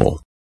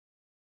faithful.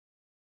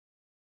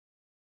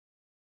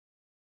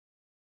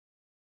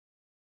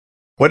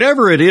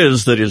 Whatever it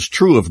is that is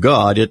true of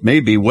God, it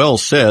may be well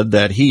said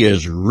that he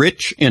is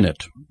rich in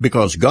it,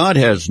 because God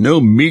has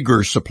no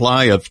meager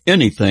supply of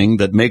anything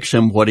that makes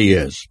him what he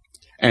is.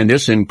 And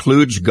this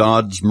includes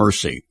God's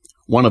mercy,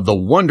 one of the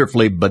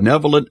wonderfully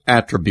benevolent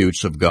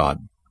attributes of God.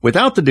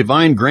 Without the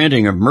divine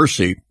granting of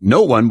mercy,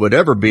 no one would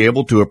ever be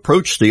able to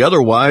approach the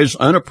otherwise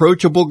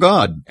unapproachable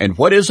God. And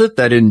what is it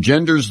that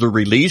engenders the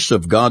release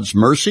of God's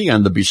mercy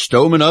and the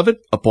bestowment of it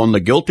upon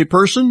the guilty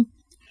person?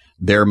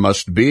 There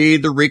must be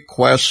the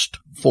request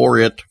for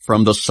it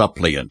from the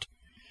suppliant,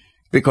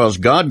 because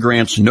God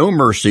grants no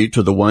mercy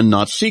to the one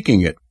not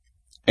seeking it.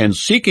 And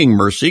seeking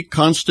mercy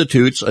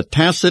constitutes a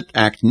tacit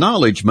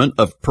acknowledgement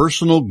of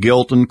personal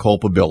guilt and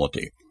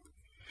culpability.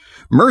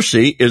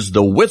 Mercy is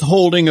the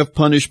withholding of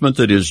punishment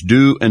that is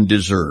due and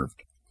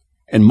deserved.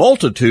 And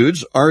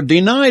multitudes are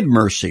denied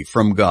mercy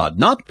from God,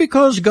 not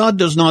because God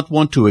does not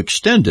want to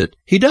extend it,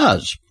 he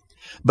does.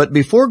 But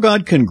before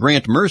God can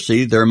grant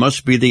mercy, there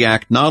must be the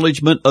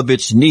acknowledgement of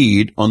its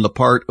need on the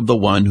part of the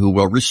one who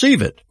will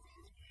receive it.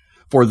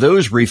 For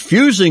those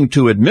refusing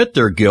to admit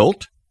their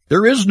guilt,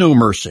 there is no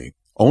mercy,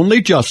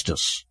 only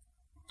justice.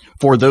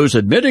 For those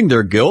admitting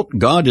their guilt,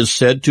 God is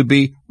said to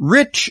be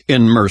rich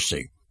in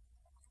mercy.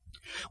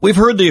 We've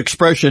heard the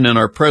expression in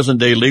our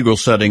present-day legal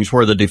settings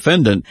where the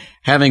defendant,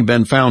 having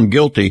been found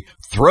guilty,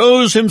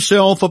 throws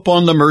himself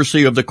upon the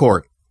mercy of the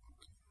court.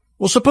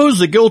 Well, suppose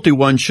the guilty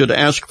one should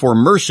ask for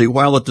mercy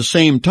while at the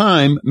same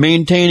time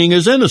maintaining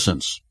his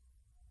innocence.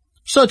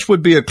 Such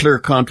would be a clear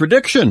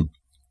contradiction.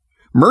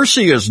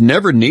 Mercy is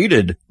never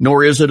needed,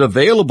 nor is it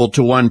available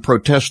to one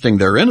protesting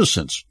their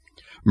innocence.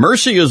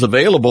 Mercy is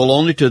available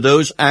only to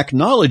those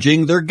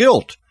acknowledging their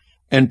guilt,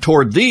 and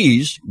toward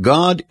these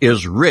God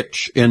is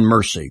rich in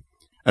mercy,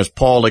 as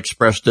Paul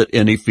expressed it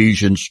in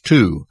Ephesians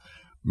 2,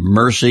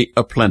 mercy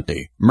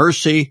aplenty,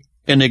 mercy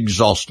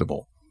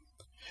inexhaustible.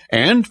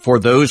 And for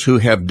those who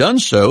have done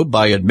so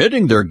by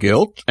admitting their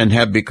guilt and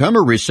have become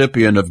a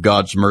recipient of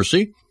God's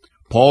mercy,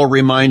 Paul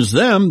reminds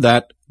them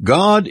that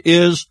God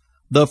is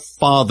the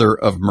Father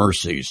of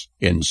mercies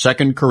in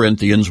 2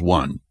 Corinthians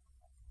 1.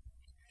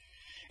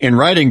 In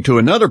writing to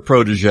another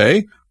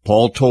protege,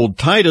 Paul told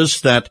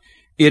Titus that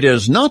it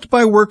is not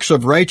by works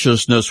of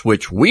righteousness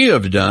which we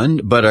have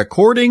done, but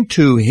according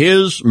to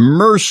his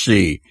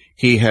mercy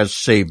he has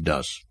saved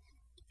us.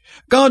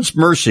 God's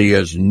mercy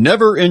is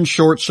never in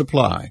short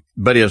supply,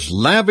 but is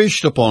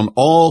lavished upon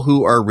all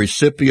who are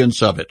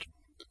recipients of it.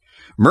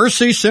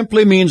 Mercy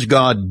simply means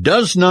God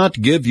does not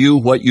give you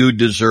what you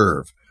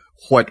deserve,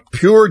 what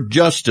pure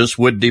justice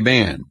would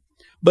demand,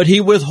 but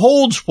he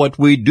withholds what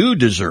we do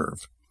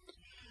deserve.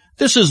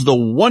 This is the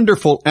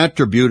wonderful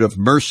attribute of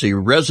mercy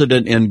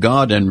resident in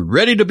God and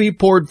ready to be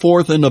poured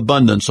forth in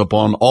abundance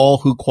upon all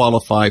who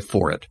qualify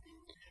for it.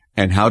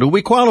 And how do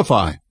we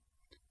qualify?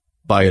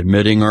 By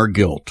admitting our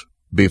guilt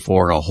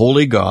before a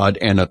holy God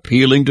and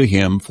appealing to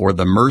him for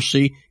the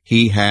mercy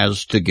he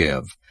has to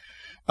give.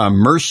 A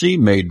mercy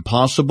made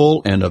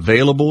possible and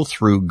available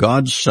through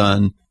God's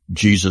Son,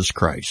 Jesus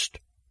Christ.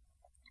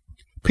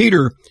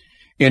 Peter,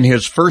 in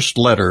his first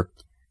letter,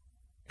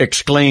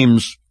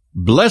 exclaims,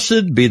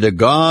 "Blessed be the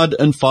God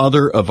and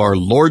Father of our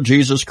Lord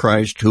Jesus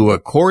Christ, who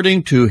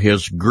according to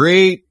his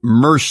great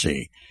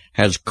mercy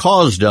has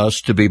caused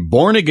us to be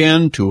born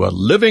again to a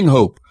living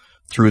hope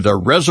through the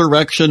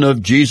resurrection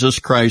of Jesus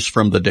Christ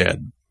from the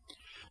dead.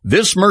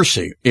 This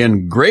mercy,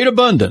 in great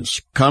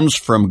abundance, comes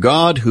from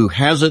God who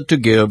has it to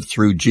give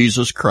through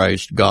Jesus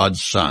Christ,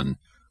 God's Son,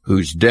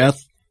 whose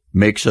death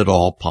makes it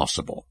all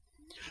possible."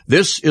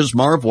 This is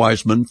Marv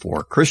Wiseman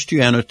for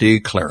Christianity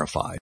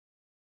Clarified.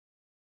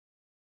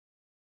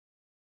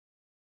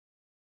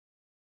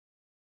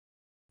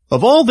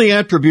 Of all the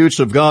attributes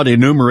of God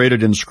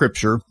enumerated in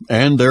Scripture,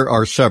 and there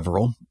are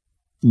several,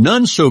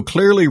 none so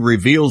clearly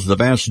reveals the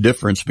vast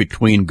difference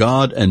between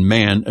God and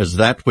man as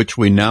that which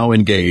we now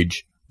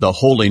engage, the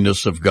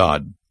holiness of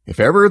God. If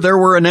ever there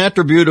were an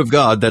attribute of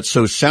God that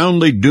so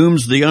soundly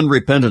dooms the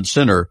unrepentant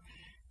sinner,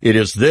 It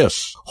is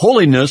this: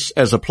 holiness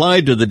as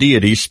applied to the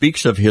deity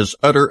speaks of his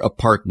utter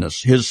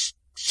apartness, his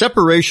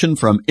separation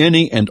from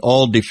any and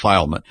all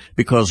defilement,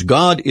 because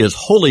God is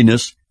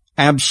holiness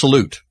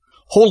absolute,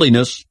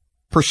 holiness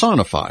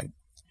personified.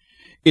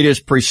 It is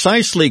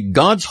precisely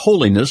God's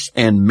holiness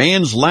and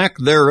man's lack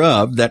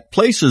thereof that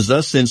places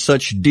us in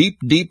such deep,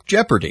 deep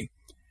jeopardy.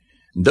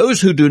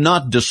 Those who do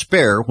not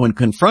despair when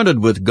confronted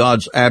with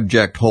God's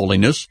abject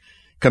holiness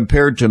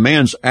compared to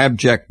man's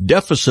abject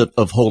deficit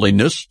of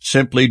holiness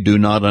simply do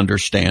not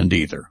understand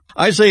either.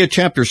 Isaiah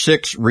chapter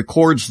 6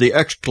 records the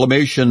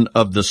exclamation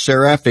of the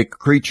seraphic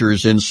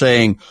creatures in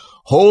saying,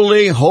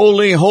 "Holy,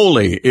 holy,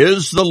 holy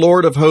is the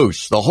Lord of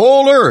hosts. The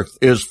whole earth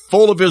is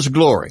full of his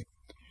glory."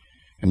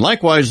 And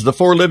likewise, the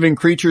four living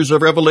creatures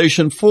of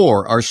Revelation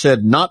 4 are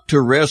said not to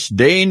rest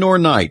day nor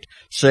night,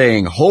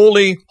 saying,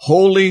 "Holy,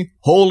 holy,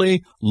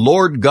 holy,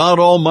 Lord God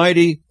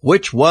Almighty,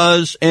 which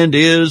was and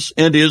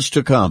is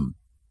to come."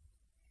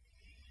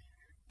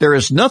 There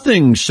is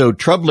nothing so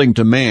troubling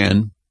to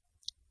man,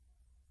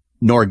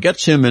 nor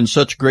gets him in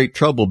such great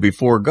trouble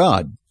before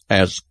God,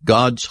 as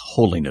God's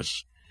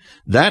holiness.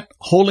 That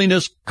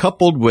holiness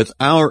coupled with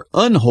our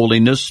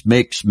unholiness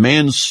makes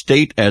man's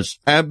state as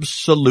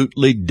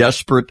absolutely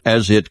desperate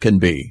as it can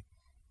be.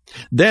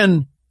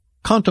 Then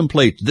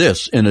contemplate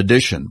this in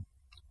addition.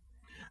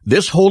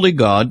 This holy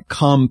God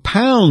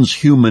compounds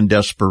human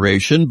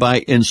desperation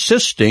by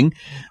insisting,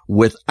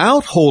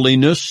 "Without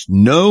holiness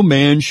no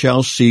man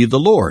shall see the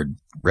Lord,"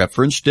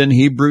 referenced in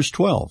Hebrews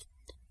 12.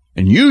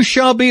 "And you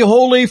shall be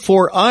holy,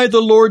 for I,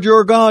 the Lord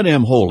your God,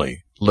 am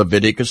holy,"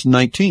 Leviticus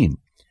 19.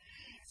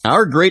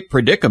 Our great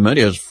predicament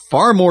is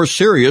far more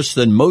serious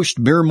than most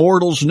mere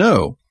mortals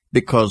know,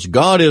 because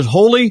God is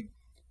holy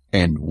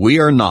and we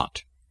are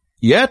not.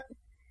 Yet,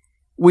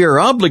 we are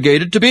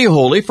obligated to be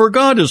holy, for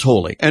God is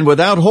holy, and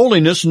without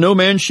holiness no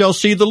man shall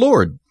see the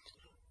Lord.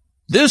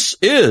 This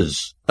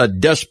is a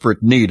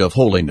desperate need of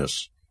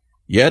holiness,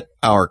 yet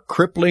our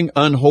crippling,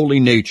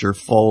 unholy nature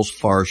falls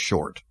far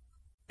short.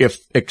 If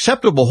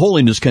acceptable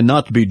holiness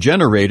cannot be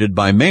generated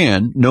by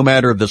man, no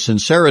matter the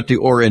sincerity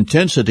or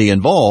intensity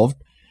involved,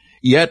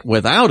 yet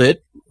without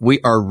it we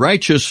are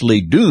righteously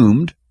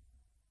doomed,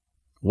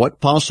 what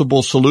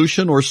possible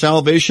solution or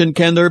salvation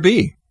can there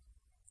be?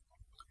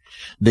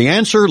 The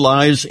answer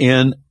lies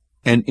in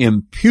an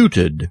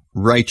imputed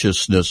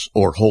righteousness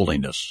or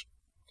holiness.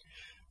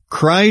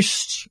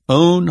 Christ's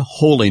own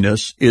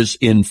holiness is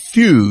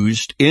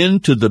infused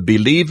into the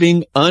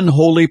believing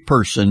unholy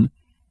person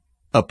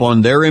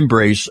upon their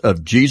embrace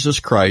of Jesus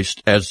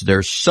Christ as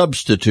their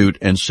substitute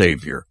and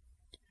Savior.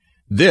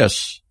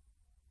 This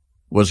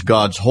was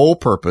God's whole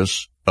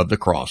purpose of the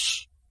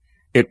cross.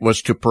 It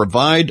was to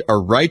provide a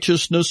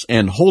righteousness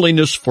and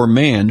holiness for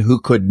man who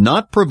could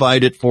not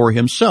provide it for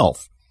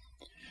himself.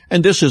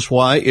 And this is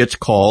why it's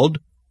called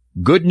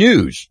good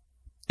news.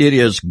 It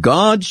is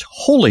God's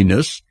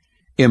holiness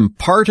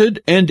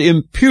imparted and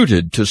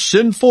imputed to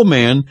sinful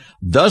man,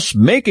 thus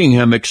making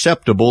him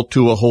acceptable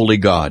to a holy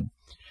God.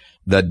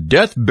 The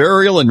death,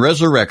 burial, and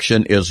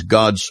resurrection is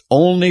God's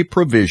only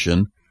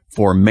provision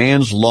for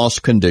man's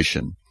lost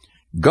condition.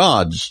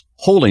 God's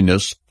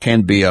holiness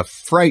can be a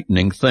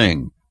frightening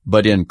thing,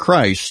 but in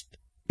Christ,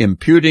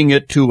 imputing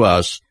it to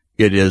us,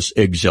 it is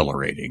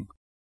exhilarating.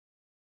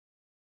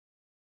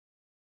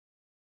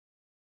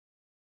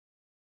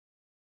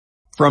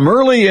 From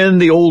early in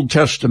the Old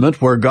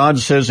Testament, where God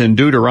says in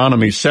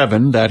Deuteronomy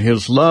 7 that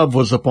his love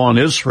was upon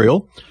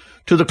Israel,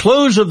 to the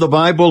close of the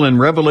Bible in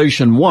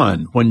Revelation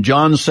 1, when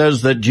John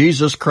says that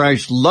Jesus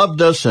Christ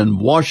loved us and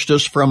washed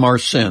us from our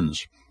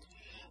sins,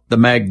 the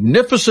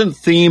magnificent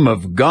theme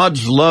of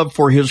God's love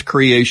for his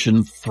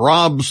creation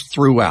throbs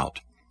throughout.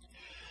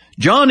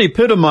 John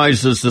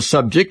epitomizes the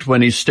subject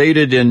when he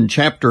stated in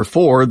chapter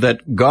 4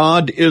 that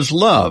God is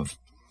love.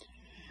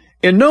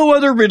 In no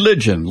other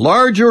religion,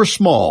 large or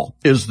small,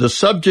 is the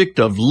subject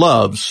of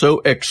love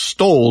so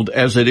extolled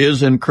as it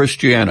is in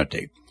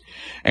Christianity.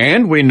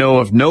 And we know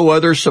of no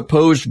other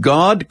supposed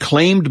God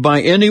claimed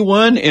by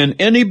anyone in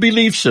any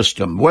belief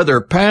system,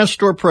 whether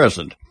past or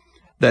present,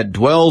 that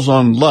dwells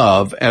on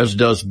love as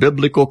does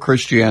biblical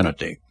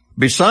Christianity.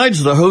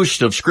 Besides the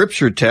host of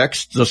scripture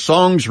texts, the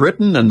songs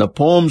written and the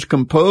poems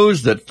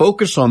composed that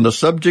focus on the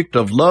subject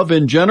of love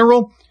in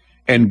general,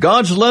 and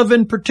God's love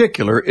in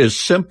particular, is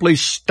simply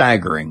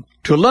staggering.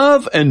 To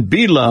love and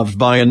be loved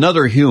by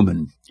another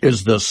human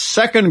is the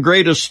second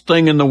greatest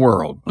thing in the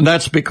world. And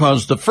that's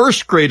because the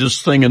first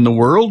greatest thing in the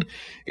world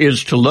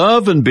is to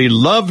love and be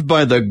loved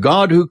by the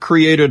God who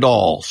created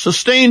all,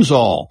 sustains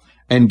all,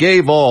 and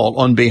gave all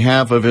on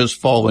behalf of his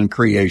fallen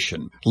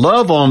creation.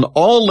 Love on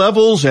all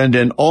levels and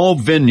in all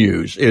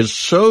venues is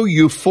so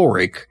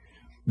euphoric,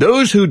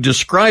 those who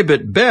describe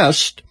it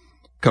best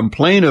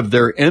complain of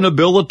their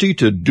inability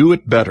to do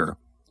it better.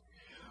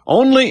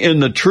 Only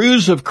in the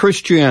truths of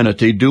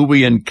Christianity do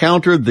we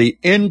encounter the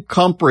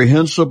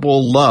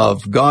incomprehensible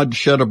love God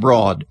shed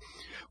abroad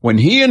when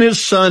he and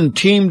his Son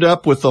teamed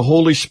up with the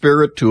Holy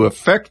Spirit to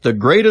effect the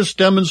greatest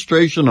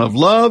demonstration of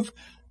love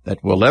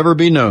that will ever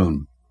be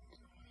known.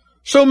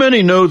 So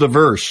many know the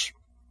verse,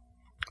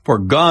 For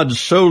God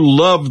so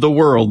loved the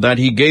world that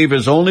he gave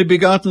his only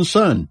begotten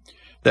Son,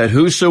 that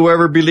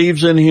whosoever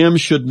believes in him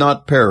should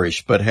not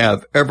perish, but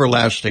have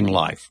everlasting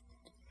life.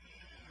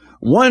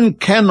 One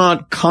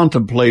cannot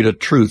contemplate a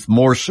truth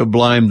more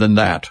sublime than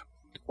that,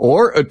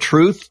 or a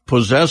truth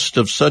possessed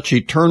of such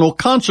eternal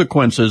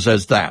consequences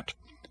as that.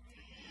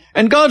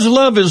 And God's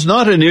love is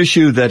not an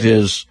issue that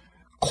is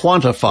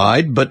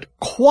quantified, but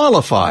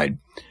qualified.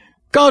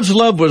 God's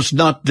love was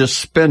not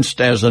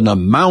dispensed as an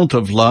amount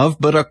of love,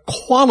 but a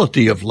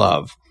quality of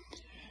love.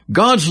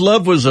 God's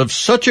love was of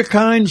such a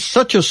kind,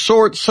 such a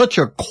sort, such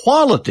a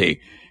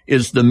quality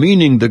is the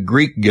meaning the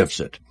Greek gives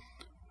it.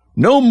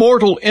 No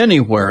mortal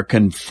anywhere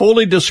can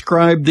fully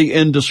describe the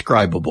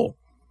indescribable.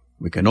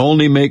 We can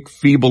only make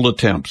feeble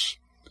attempts.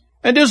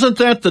 And isn't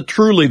that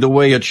truly the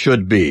way it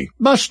should be?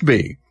 Must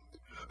be.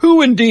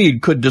 Who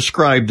indeed could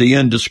describe the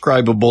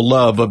indescribable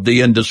love of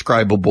the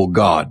indescribable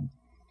God?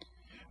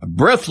 A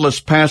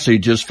breathless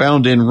passage is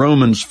found in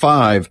Romans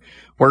 5,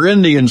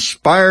 wherein the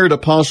inspired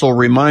apostle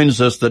reminds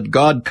us that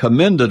God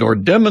commended or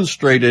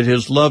demonstrated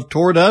his love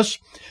toward us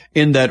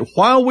in that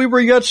while we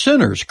were yet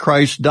sinners,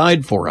 Christ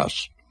died for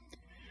us.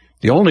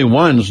 The only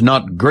ones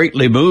not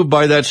greatly moved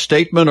by that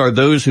statement are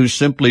those who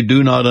simply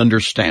do not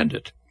understand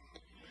it.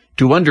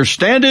 To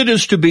understand it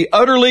is to be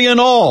utterly in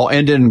awe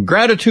and in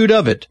gratitude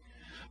of it.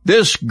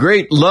 This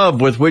great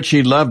love with which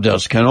he loved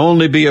us can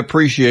only be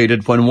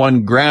appreciated when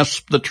one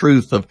grasps the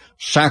truth of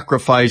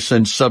sacrifice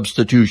and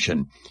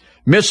substitution.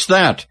 Miss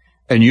that,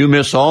 and you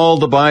miss all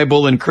the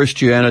Bible and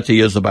Christianity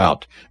is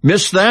about.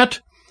 Miss that,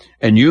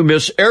 and you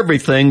miss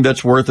everything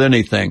that's worth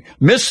anything.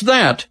 Miss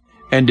that,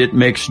 and it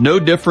makes no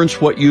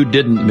difference what you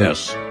didn't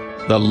miss.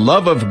 The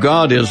love of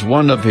God is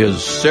one of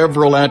his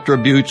several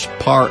attributes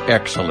par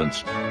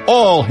excellence.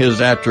 All his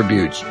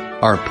attributes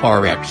are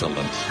par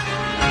excellence.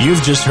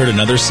 You've just heard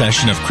another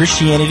session of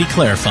Christianity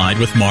Clarified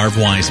with Marv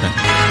Wiseman.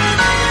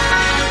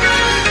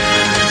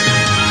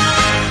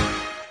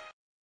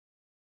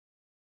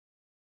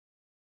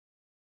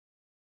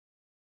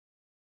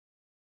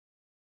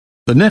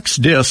 The next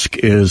disc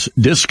is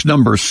disc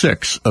number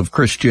 6 of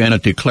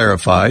Christianity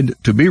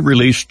Clarified, to be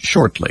released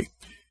shortly.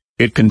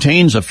 It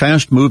contains a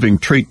fast-moving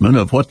treatment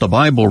of what the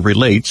Bible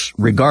relates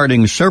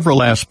regarding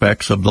several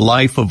aspects of the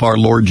life of our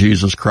Lord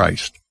Jesus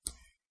Christ.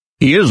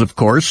 He is, of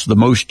course, the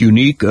most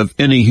unique of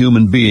any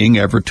human being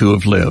ever to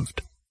have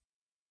lived.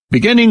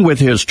 Beginning with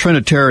his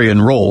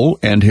Trinitarian role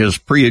and his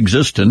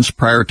pre-existence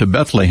prior to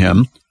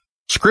Bethlehem,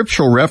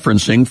 scriptural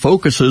referencing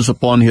focuses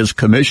upon his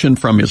commission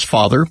from his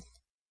Father,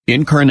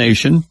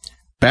 incarnation,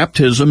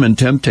 baptism and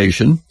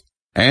temptation,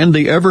 and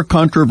the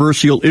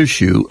ever-controversial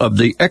issue of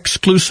the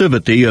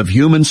exclusivity of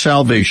human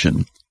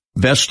salvation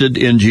vested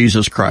in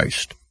Jesus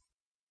Christ.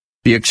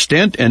 The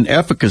extent and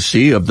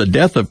efficacy of the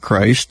death of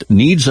Christ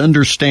needs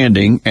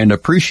understanding and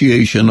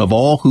appreciation of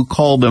all who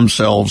call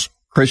themselves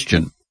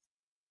Christian.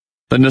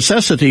 The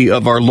necessity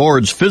of our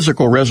Lord's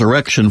physical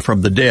resurrection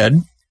from the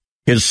dead,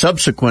 his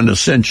subsequent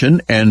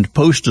ascension and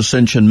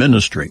post-ascension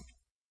ministry.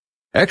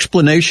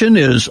 Explanation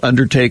is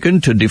undertaken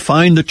to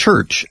define the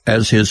church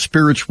as his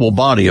spiritual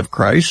body of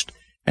Christ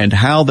and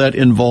how that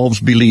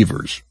involves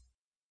believers.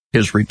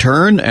 His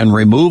return and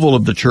removal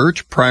of the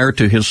church prior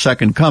to his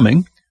second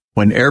coming,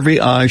 when every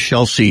eye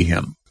shall see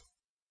him.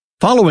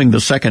 Following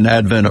the second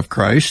advent of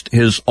Christ,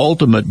 his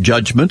ultimate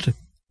judgment,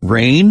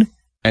 reign,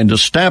 and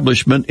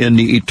establishment in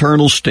the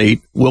eternal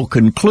state will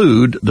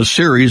conclude the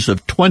series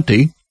of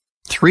 20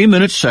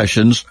 3-minute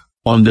sessions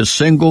on this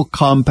single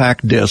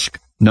compact disc,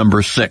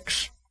 number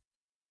 6.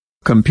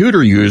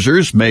 Computer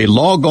users may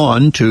log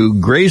on to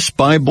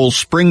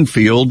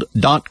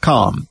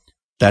GraceBibleSpringfield.com.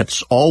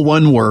 That's all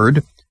one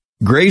word,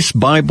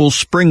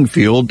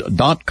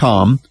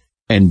 GraceBibleSpringfield.com,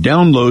 and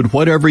download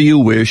whatever you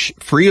wish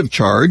free of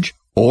charge,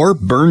 or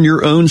burn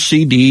your own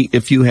CD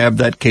if you have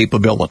that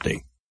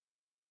capability.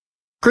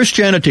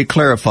 Christianity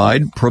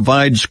Clarified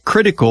provides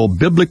critical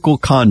biblical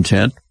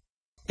content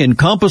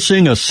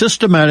encompassing a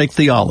systematic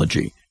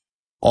theology,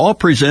 all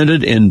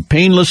presented in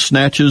painless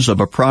snatches of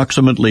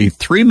approximately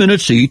 3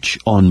 minutes each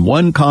on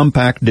one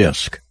compact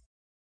disc.